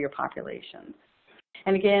use for your populations.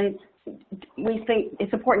 And again, we think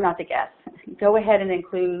it's important not to guess. Go ahead and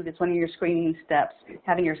include, as one of your screening steps,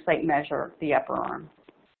 having your site measure the upper arm.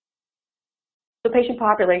 So patient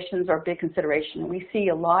populations are a big consideration. We see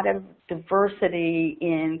a lot of diversity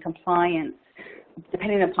in compliance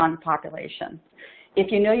depending upon the population.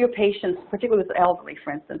 If you know your patients, particularly with elderly,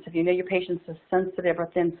 for instance, if you know your patients are sensitive or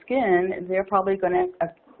thin skin, they're probably going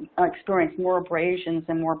to experience more abrasions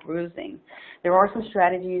and more bruising. There are some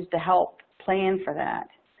strategies to help plan for that.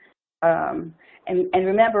 And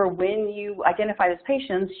remember, when you identify those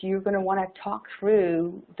patients, you're going to want to talk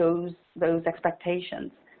through those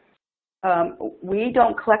expectations. We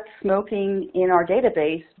don't collect smoking in our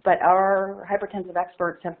database, but our hypertensive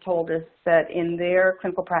experts have told us that in their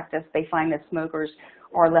clinical practice, they find that smokers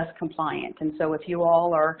are less compliant. And so if you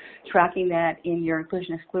all are tracking that in your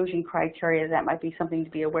inclusion-exclusion criteria, that might be something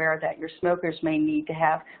to be aware that your smokers may need to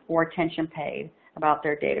have more attention paid about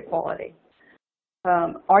their data quality.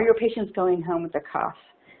 Are your patients going home with a cuff?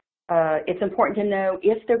 It's important to know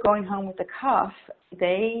if they're going home with a cuff,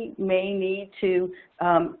 they may need to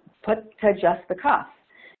adjust the cuff.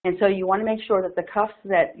 And so you want to make sure that the cuffs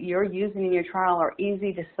that you're using in your trial are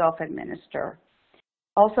easy to self-administer.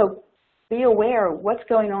 Also, be aware of what's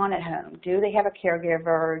going on at home. Do they have a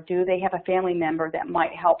caregiver? Do they have a family member that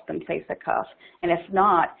might help them place a cuff? And if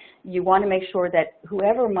not, you want to make sure that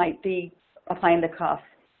whoever might be applying the cuff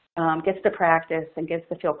gets to practice and gets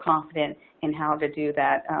to feel confident in how to do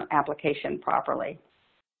that application properly.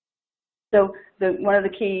 So one of the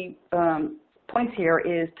key points here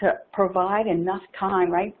is to provide enough time,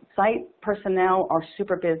 right? Site personnel are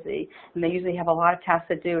super busy, and they usually have a lot of tasks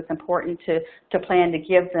to do. It's important to plan to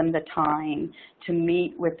give them the time to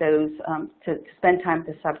meet with those, to spend time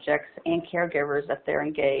with the subjects and caregivers if they're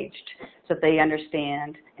engaged, so that they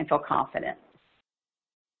understand and feel confident.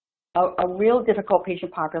 A real difficult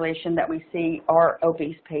patient population that we see are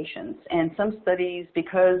obese patients. And some studies,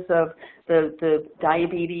 because of the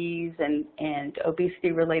diabetes and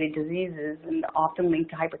obesity-related diseases and often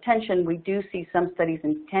linked to hypertension, we do see some studies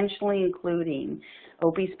intentionally including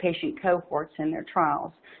obese patient cohorts in their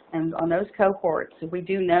trials. And on those cohorts, we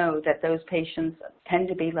do know that those patients tend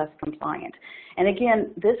to be less compliant. And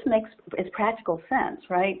again, this it's practical sense,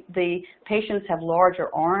 right? The patients have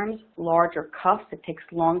larger arms, larger cuffs. It takes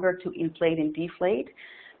longer to inflate and deflate.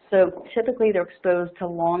 So typically they're exposed to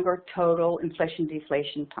longer total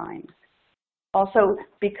inflation-deflation times. Also,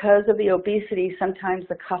 because of the obesity, sometimes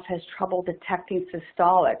the cuff has trouble detecting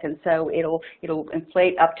systolic, and so it'll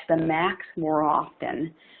inflate up to the max more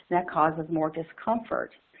often. That causes more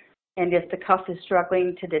discomfort. And if the cuff is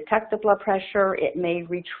struggling to detect the blood pressure, it may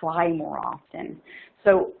retry more often.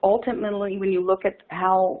 So ultimately, when you look at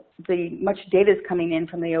how much data is coming in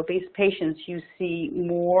from the obese patients, you see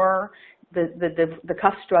more the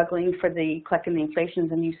cuff struggling for collecting the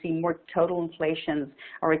inflations, and you see more total inflations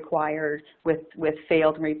are required with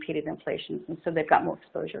failed and repeated inflations, and so they've got more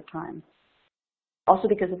exposure time. Also,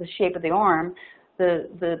 because of the shape of the arm,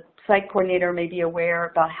 the site coordinator may be aware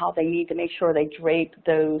about how they need to make sure they drape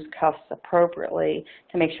those cuffs appropriately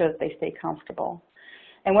to make sure that they stay comfortable.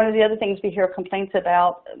 And one of the other things we hear complaints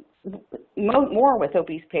about more with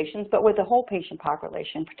obese patients, but with the whole patient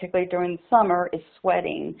population, particularly during the summer, is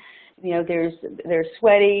sweating. You know, they're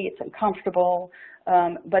sweaty, it's uncomfortable,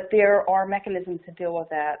 but there are mechanisms to deal with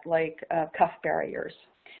that, like cuff barriers.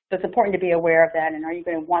 So it's important to be aware of that, and are you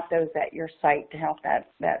going to want those at your site to help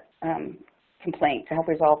that complaint, to help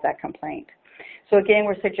resolve that complaint. So again,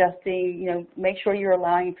 we're suggesting, you know, make sure you're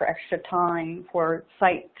allowing for extra time for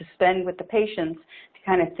site to spend with the patients to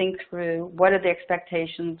kind of think through what are the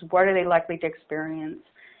expectations, what are they likely to experience,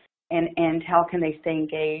 and how can they stay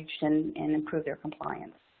engaged and improve their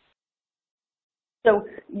compliance. So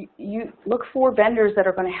you look for vendors that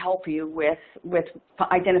are going to help you with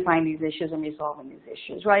identifying these issues and resolving these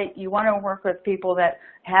issues, right? You want to work with people that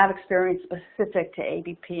have experience specific to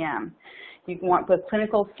ABPM. You want both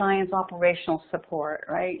clinical, science, operational support,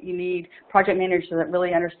 right? You need project managers that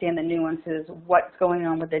really understand the nuances, what's going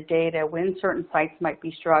on with the data, when certain sites might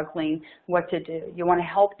be struggling, what to do. You want a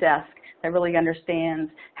help desk that really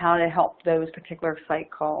understands how to help those particular site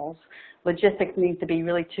calls. Logistics needs to be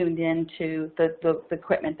really tuned into the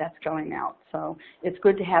equipment that's going out. So it's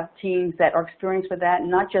good to have teams that are experienced with that,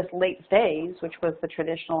 not just late phase, which was the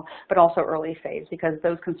traditional, but also early phase, because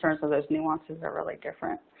those concerns or those nuances are really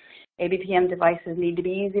different. ABPM devices need to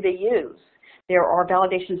be easy to use. There are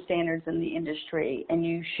validation standards in the industry, and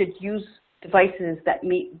you should use devices that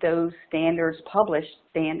meet those standards, published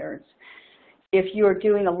standards. If you're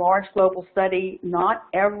doing a large global study, not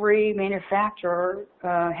every manufacturer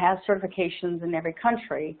has certifications in every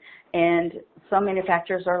country, and some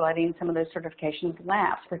manufacturers are letting some of those certifications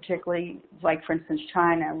lapse, particularly like, for instance,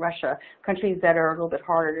 China and Russia, countries that are a little bit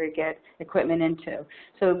harder to get equipment into.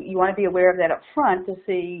 So you want to be aware of that up front to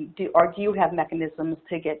see, do you have mechanisms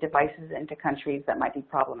to get devices into countries that might be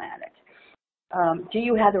problematic? Do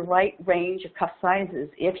you have the right range of cuff sizes?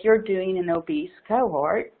 If you're doing an obese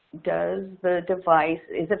cohort, is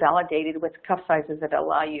it validated with cuff sizes that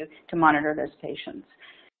allow you to monitor those patients?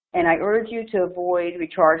 And I urge you to avoid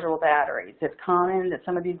rechargeable batteries. It's common that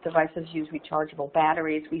some of these devices use rechargeable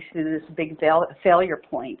batteries. We see this big failure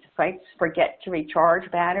point. Sites forget to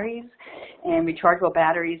recharge batteries, and rechargeable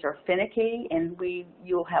batteries are finicky, and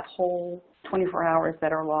you'll have whole 24 hours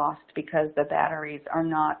that are lost because the batteries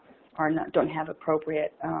don't have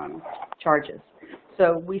appropriate charges.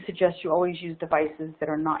 So we suggest you always use devices that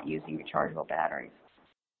are not using rechargeable batteries.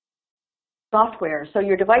 Software. So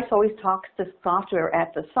your device always talks to software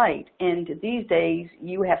at the site, and these days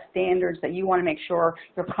you have standards that you want to make sure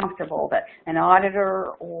you're comfortable, that an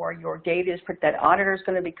auditor or your data that auditor is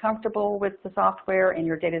going to be comfortable with the software and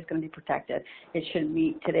your data is going to be protected. It should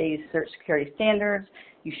meet today's security standards.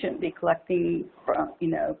 You shouldn't be collecting,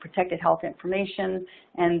 protected health information,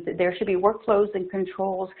 and there should be workflows and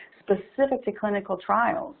controls specific to clinical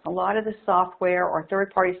trials. A lot of the software or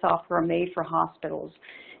third-party software are made for hospitals.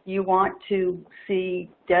 You want to see,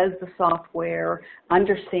 does the software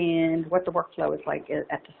understand what the workflow is like at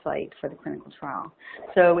the site for the clinical trial?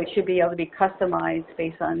 So it should be able to be customized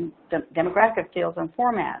based on demographic fields and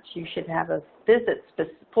formats. You should have a visit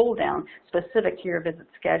pull down specific to your visit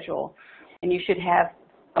schedule. And you should have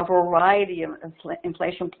a variety of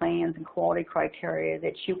inflation plans and quality criteria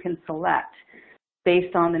that you can select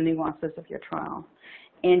based on the nuances of your trial.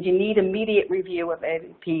 And you need immediate review of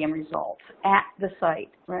ABPM results at the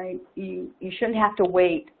site, right? You shouldn't have to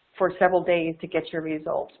wait for several days to get your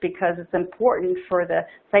results, because it's important for the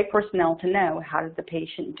site personnel to know how did the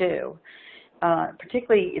patient do.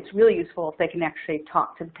 Particularly, it's really useful if they can actually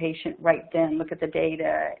talk to the patient right then, look at the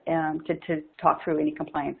data, to talk through any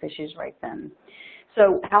compliance issues right then.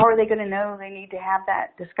 So how are they going to know they need to have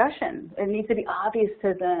that discussion? It needs to be obvious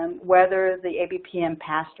to them whether the ABPM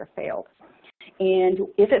passed or failed. And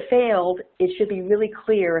if it failed, it should be really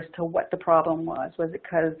clear as to what the problem was. Was it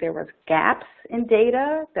because there was gaps in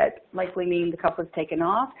data that likely mean the cuff was taken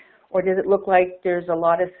off? Or does it look like there's a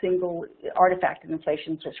lot of single artifact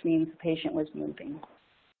inflations, which means the patient was moving?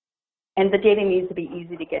 And the data needs to be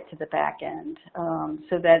easy to get to the back end,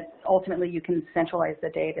 so that ultimately you can centralize the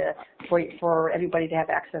data for everybody to have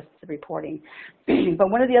access to the reporting. But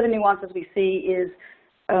one of the other nuances we see is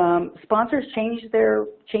sponsors change their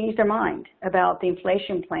mind about the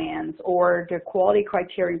inflation plans or their quality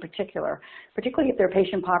criteria in particular, particularly if their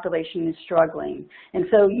patient population is struggling. And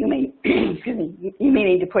so you may, you may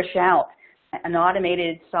need to push out an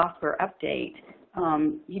automated software update.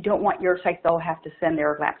 You don't want your sites to have to send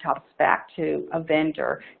their laptops back to a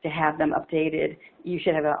vendor to have them updated. You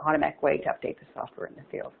should have an automatic way to update the software in the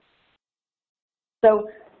field. So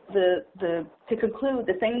to conclude,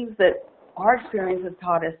 the things that our experience has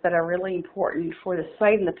taught us that are really important for the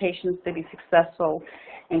site and the patients to be successful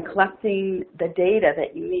in collecting the data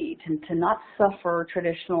that you need to not suffer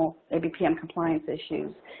traditional ABPM compliance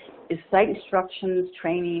issues is site instructions,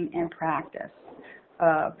 training, and practice.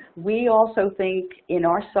 We also think in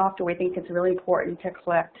our software, we think it's really important to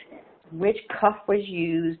collect which cuff was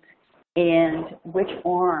used and which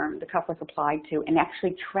arm the cuff was applied to, and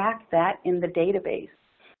actually track that in the database.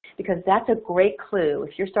 Because that's a great clue.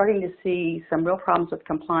 If you're starting to see some real problems with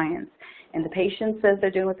compliance and the patient says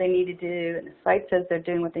they're doing what they need to do and the site says they're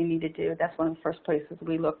doing what they need to do, that's one of the first places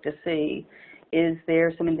we look to see, is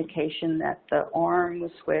there some indication that the arm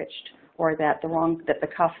was switched or that the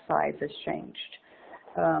cuff size has changed.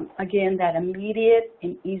 Again, that immediate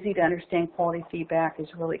and easy to understand quality feedback is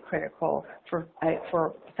really critical for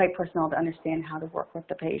site personnel to understand how to work with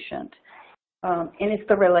the patient. And it's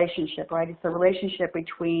the relationship, right? It's the relationship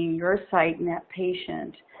between your site and that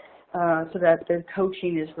patient so that the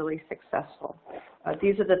coaching is really successful.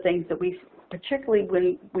 These are the things that particularly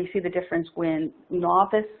when we see the difference when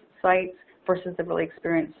novice sites versus the really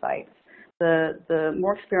experienced sites. The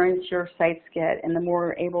more experience your sites get and the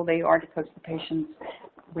more able they are to coach the patients,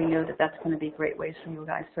 we know that that's going to be great ways for you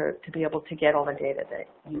guys to be able to get all the data that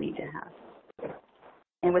you need to have.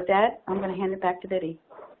 And with that, I'm going to hand it back to Biddy.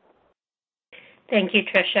 Thank you,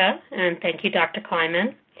 Tricia, and thank you, Dr.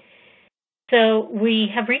 Kleiman. So we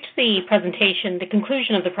have reached the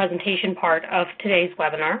conclusion of the presentation part of today's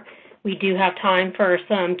webinar. We do have time for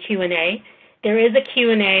some Q&A, There is a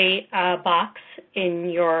Q&A box in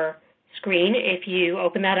your screen. If you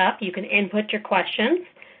open that up, you can input your questions.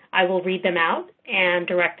 I will read them out and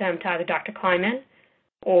direct them to either Dr. Kleiman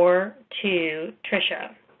or to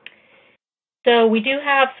Tricia. So we do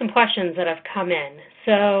have some questions that have come in.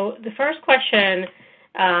 So the first question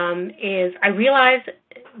is, I realize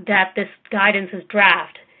that this guidance is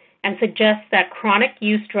draft and suggests that chronic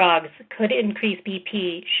use drugs could increase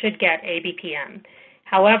BP should get ABPM.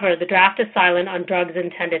 However, the draft is silent on drugs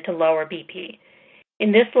intended to lower BP.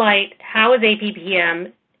 In this light, how is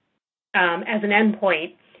ABPM as an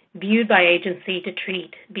endpoint viewed by agency to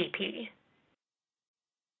treat BP?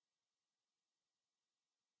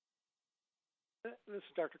 This is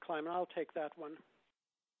Dr. Kleiman. I'll take that one.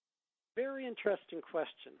 Very interesting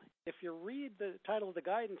question. If you read the title of the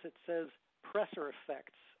guidance, it says pressor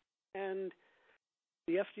effects. And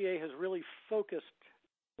the FDA has really focused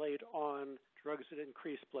late on drugs that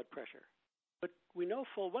increase blood pressure. But we know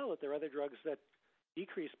full well that there are other drugs that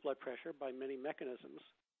decrease blood pressure by many mechanisms.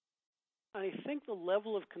 I think the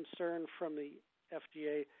level of concern from the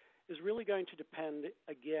FDA is really going to depend,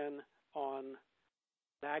 again, on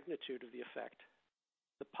magnitude of the effect,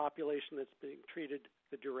 the population that's being treated,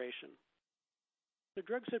 the duration. The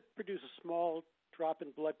drugs that produce a small drop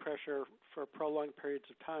in blood pressure for prolonged periods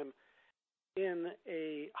of time in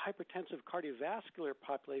a hypertensive cardiovascular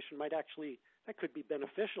population that could be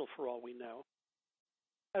beneficial for all we know,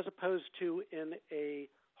 as opposed to in a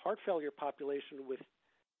heart failure population with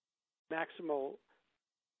maximal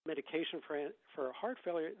medication for heart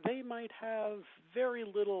failure, they might have very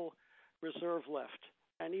little reserve left,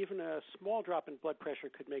 and even a small drop in blood pressure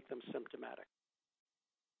could make them symptomatic.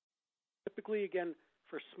 Typically, again,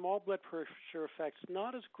 for small blood pressure effects,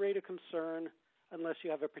 not as great a concern unless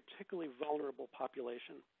you have a particularly vulnerable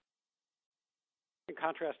population. In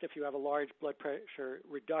contrast, if you have a large blood pressure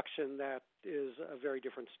reduction, that is a very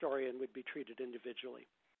different story and would be treated individually.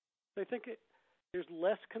 So I think there's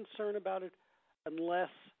less concern about it unless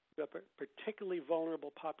you have a particularly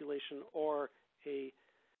vulnerable population or a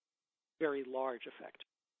very large effect.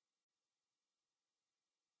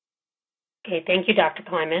 Okay, thank you, Dr.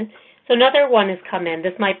 Kleiman. So another one has come in.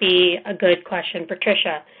 This might be a good question for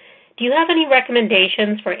Tricia. Do you have any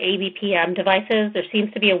recommendations for ABPM devices? There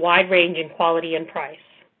seems to be a wide range in quality and price.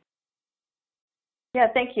 Yeah,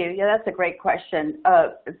 thank you. Yeah, that's a great question.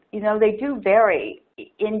 They do vary.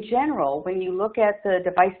 In general, when you look at the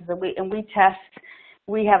devices that we test,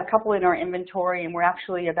 we have a couple in our inventory, and we're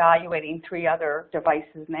actually evaluating 3 other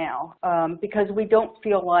devices now because we don't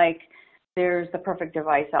feel like there's the perfect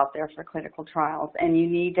device out there for clinical trials, and you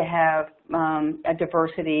need to have a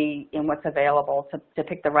diversity in what's available to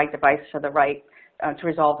pick the right device for the right, to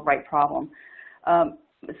resolve the right problem.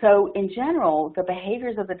 So in general, the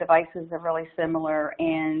behaviors of the devices are really similar,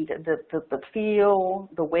 and the feel,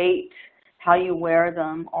 the weight, how you wear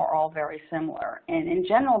them are all very similar. And in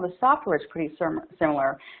general, the software is pretty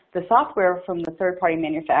similar. The software from the third-party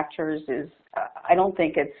manufacturers is, I don't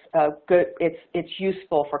think it's good. It's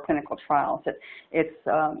useful for clinical trials. It's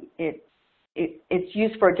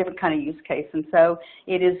used for a different kind of use case, and so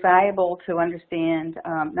it is valuable to understand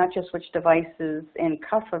not just which devices and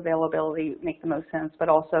cuff availability make the most sense, but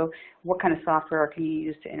also what kind of software can you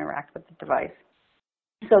use to interact with the device.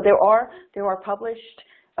 So there are published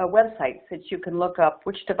websites that you can look up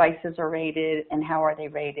which devices are rated and how are they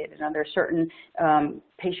rated, and are there certain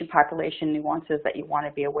patient population nuances that you want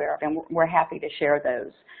to be aware of, and we're happy to share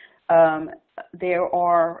those. There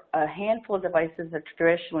are a handful of devices that are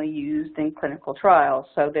traditionally used in clinical trials.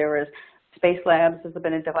 So there is Space Labs has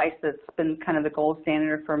been a device that's been kind of the gold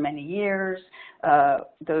standard for many years.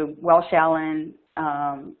 The Welsh Allen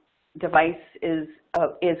device is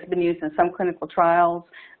been used in some clinical trials.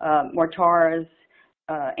 Mortara's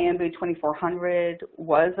AMBU 2400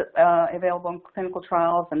 was available in clinical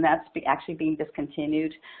trials, and that's actually being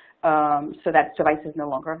discontinued. So that device is no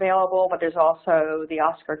longer available, but there's also the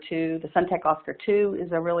Oscar 2. The Suntech Oscar 2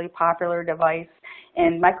 is a really popular device,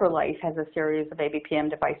 and Microlife has a series of ABPM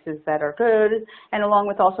devices that are good, and along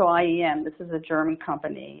with also IEM. This is a German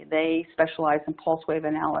company. They specialize in pulse wave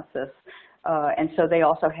analysis, and so they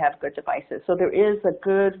also have good devices. So there is a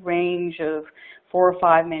good range of 4 or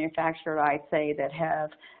 5 manufacturers, I'd say, that have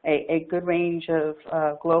a good range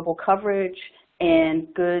of global coverage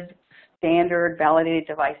and good standard validated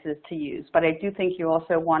devices to use. But I do think you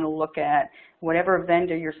also want to look at whatever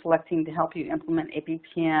vendor you're selecting to help you implement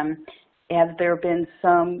ABPM. Have there been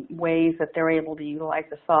some ways that they're able to utilize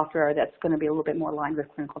the software that's going to be a little bit more aligned with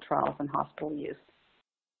clinical trials and hospital use?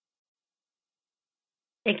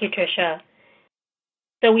 Thank you, Tricia.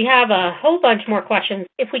 So we have a whole bunch more questions.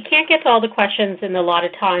 If we can't get to all the questions in the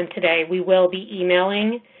allotted time today, we will be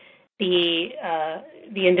emailing the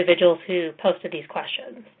individuals who posted these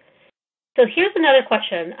questions. So here's another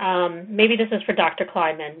question. Maybe this is for Dr.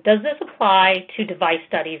 Kleinman. Does this apply to device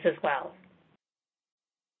studies as well?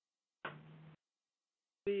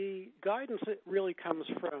 The guidance really comes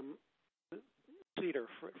from CEDAR,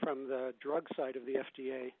 from the drug side of the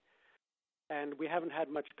FDA, and we haven't had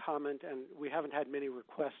much comment, and we haven't had many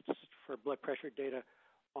requests for blood pressure data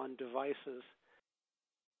on devices.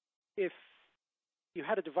 If you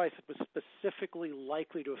had a device that was specifically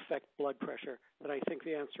likely to affect blood pressure, then I think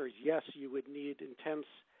the answer is yes, you would need intense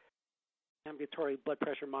ambulatory blood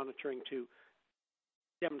pressure monitoring to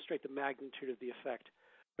demonstrate the magnitude of the effect.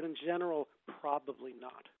 But in general, probably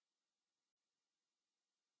not.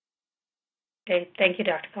 Okay, thank you,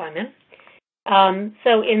 Dr. Kleinman.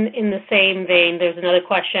 So in the same vein, there's another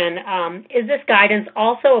question. Is this guidance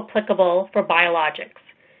also applicable for biologics?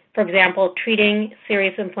 For example, treating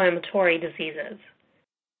serious inflammatory diseases?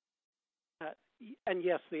 And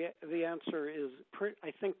yes, the answer is,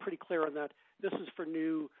 I think, pretty clear on that. This is for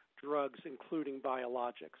new drugs, including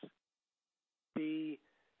biologics.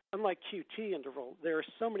 Unlike QT interval, there are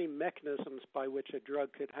so many mechanisms by which a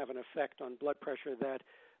drug could have an effect on blood pressure that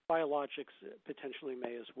biologics potentially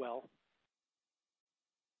may as well.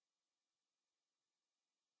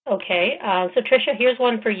 Okay, so Tricia, here's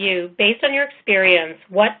one for you. Based on your experience,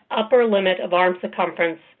 what upper limit of arm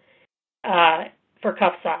circumference for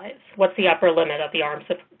cuff size? What's the upper limit of the arm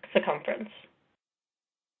circumference?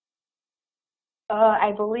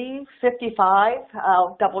 I believe 55.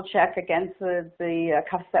 I'll double check against the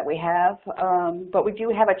cuffs that we have. But we do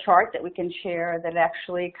have a chart that we can share that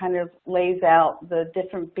actually kind of lays out the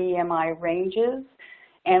different BMI ranges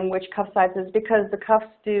and which cuff sizes, because the cuffs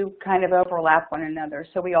do kind of overlap one another.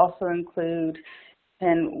 So we also include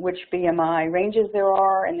then which BMI ranges there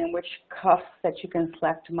are, and then which cuffs that you can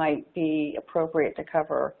select might be appropriate to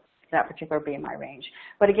cover that particular BMI range.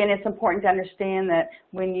 But again, it's important to understand that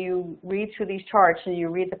when you read through these charts and you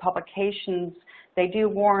read the publications, they do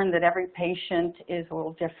warn that every patient is a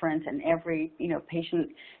little different, and every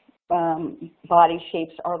patient body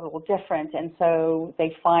shapes are a little different, and so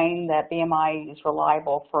they find that BMI is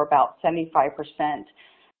reliable for about 75%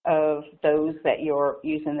 of those that you're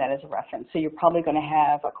using that as a reference. So you're probably going to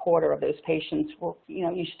have a quarter of those patients.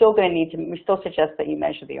 You're still going to need to. We still suggest that you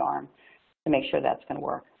measure the arm to make sure that's going to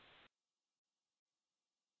work.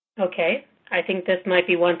 Okay, I think this might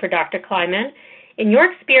be one for Dr. Kleinman. In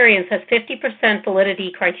your experience, has 50%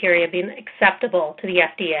 validity criteria been acceptable to the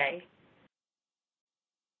FDA?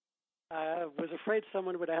 I was afraid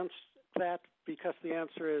someone would answer that, because the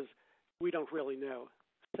answer is we don't really know.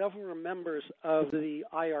 Several members of the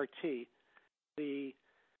IRT, the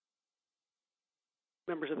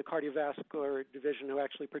members of the cardiovascular division who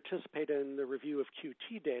actually participated in the review of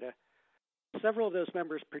QT data, several of those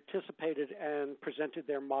members participated and presented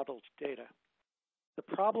their modeled data. The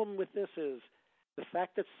problem with this is the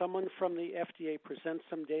fact that someone from the FDA presents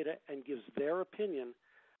some data and gives their opinion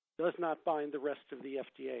does not bind the rest of the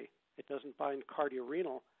FDA. It doesn't bind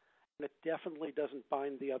cardiorenal, and it definitely doesn't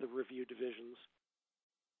bind the other review divisions.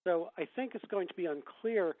 So I think it's going to be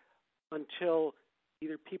unclear until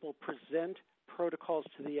either people present protocols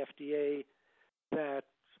to the FDA that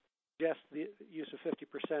suggest the use of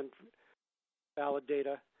 50% valid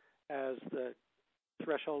data as the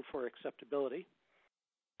threshold for acceptability,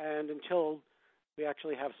 and until we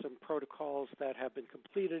actually have some protocols that have been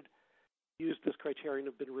completed, used this criterion,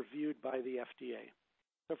 have been reviewed by the FDA.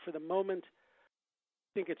 So for the moment, I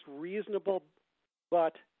think it's reasonable,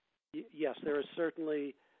 but yes, there is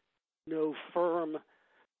certainly no firm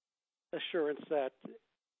assurance that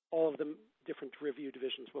all of the different review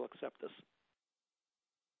divisions will accept this.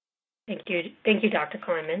 Thank you, Dr.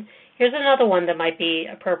 Kleinman. Here's another one that might be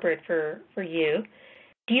appropriate for you.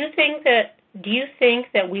 Do you think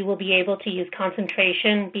that we will be able to use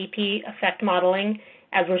concentration BP effect modeling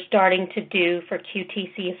as we're starting to do for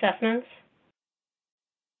QTC assessments?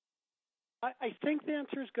 I think the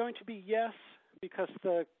answer is going to be yes, because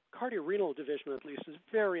the cardiorenal division, at least, is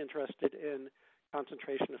very interested in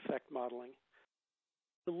concentration effect modeling.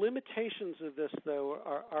 The limitations of this, though,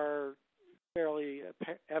 are fairly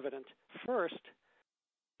evident. First,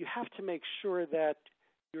 you have to make sure that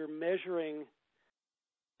you're measuring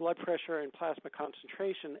blood pressure and plasma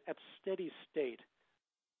concentration at steady state.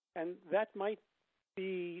 And that might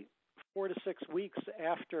be 4 to 6 weeks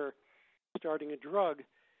after starting a drug.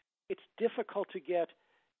 It's difficult to get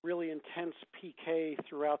really intense PK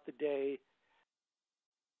throughout the day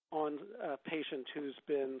on a patient who's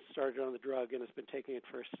been started on the drug and has been taking it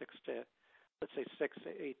for 6 to let's say 6,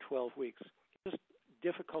 8, 12 weeks. It's just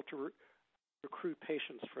difficult to recruit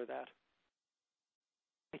patients for that.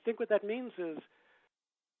 I think what that means is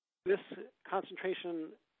this concentration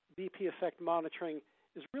BP effect monitoring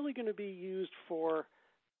is really going to be used for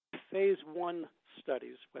phase 1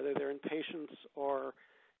 studies, whether they're in patients or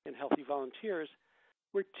in healthy volunteers,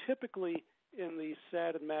 where typically in the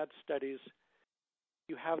SAD and MAD studies,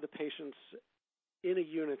 you have the patients in a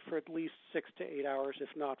unit for at least 6 to 8 hours, if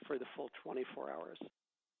not for the full 24 hours.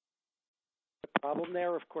 The problem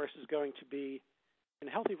there, of course, is going to be in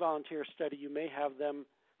a healthy volunteer study, you may have them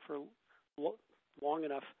for long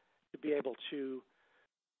enough to be able to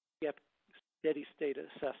get steady state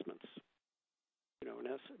assessments. In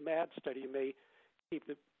a MAD study, you may keep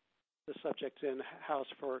the subjects in-house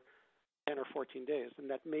for 10 or 14 days, and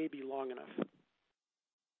that may be long enough. The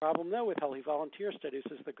problem, though, with healthy volunteer studies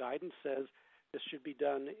is the guidance says this should be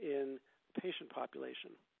done in patient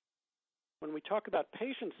population. When we talk about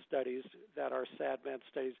patient studies that are SAD-MAD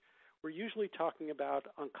studies, we're usually talking about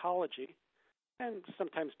oncology and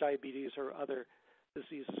sometimes diabetes or other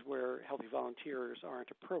diseases where healthy volunteers aren't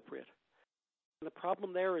appropriate. And the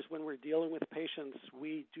problem there is when we're dealing with patients,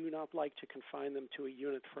 we do not like to confine them to a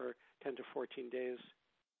unit for 10 to 14 days.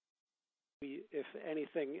 We, if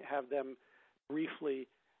anything, have them briefly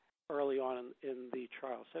early on in the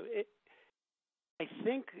trial. So I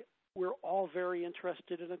think we're all very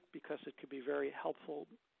interested in it because it could be very helpful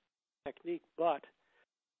technique, but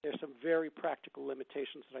there's some very practical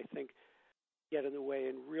limitations that I think get in the way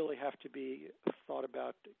and really have to be thought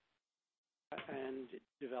about and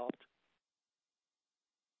developed.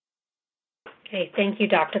 Okay, thank you,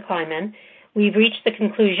 Dr. Kleiman. We've reached the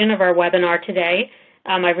conclusion of our webinar today.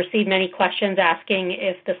 I've received many questions asking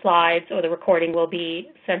if the slides or the recording will be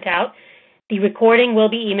sent out. The recording will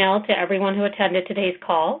be emailed to everyone who attended today's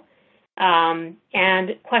call.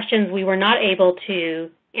 And questions we were not able to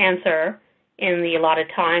answer in the allotted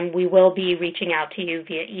time, we will be reaching out to you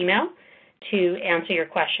via email to answer your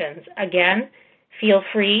questions. Again, feel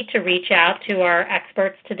free to reach out to our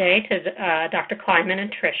experts today, to Dr. Kleiman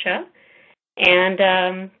and Tricia.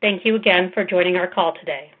 And thank you again for joining our call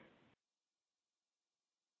today.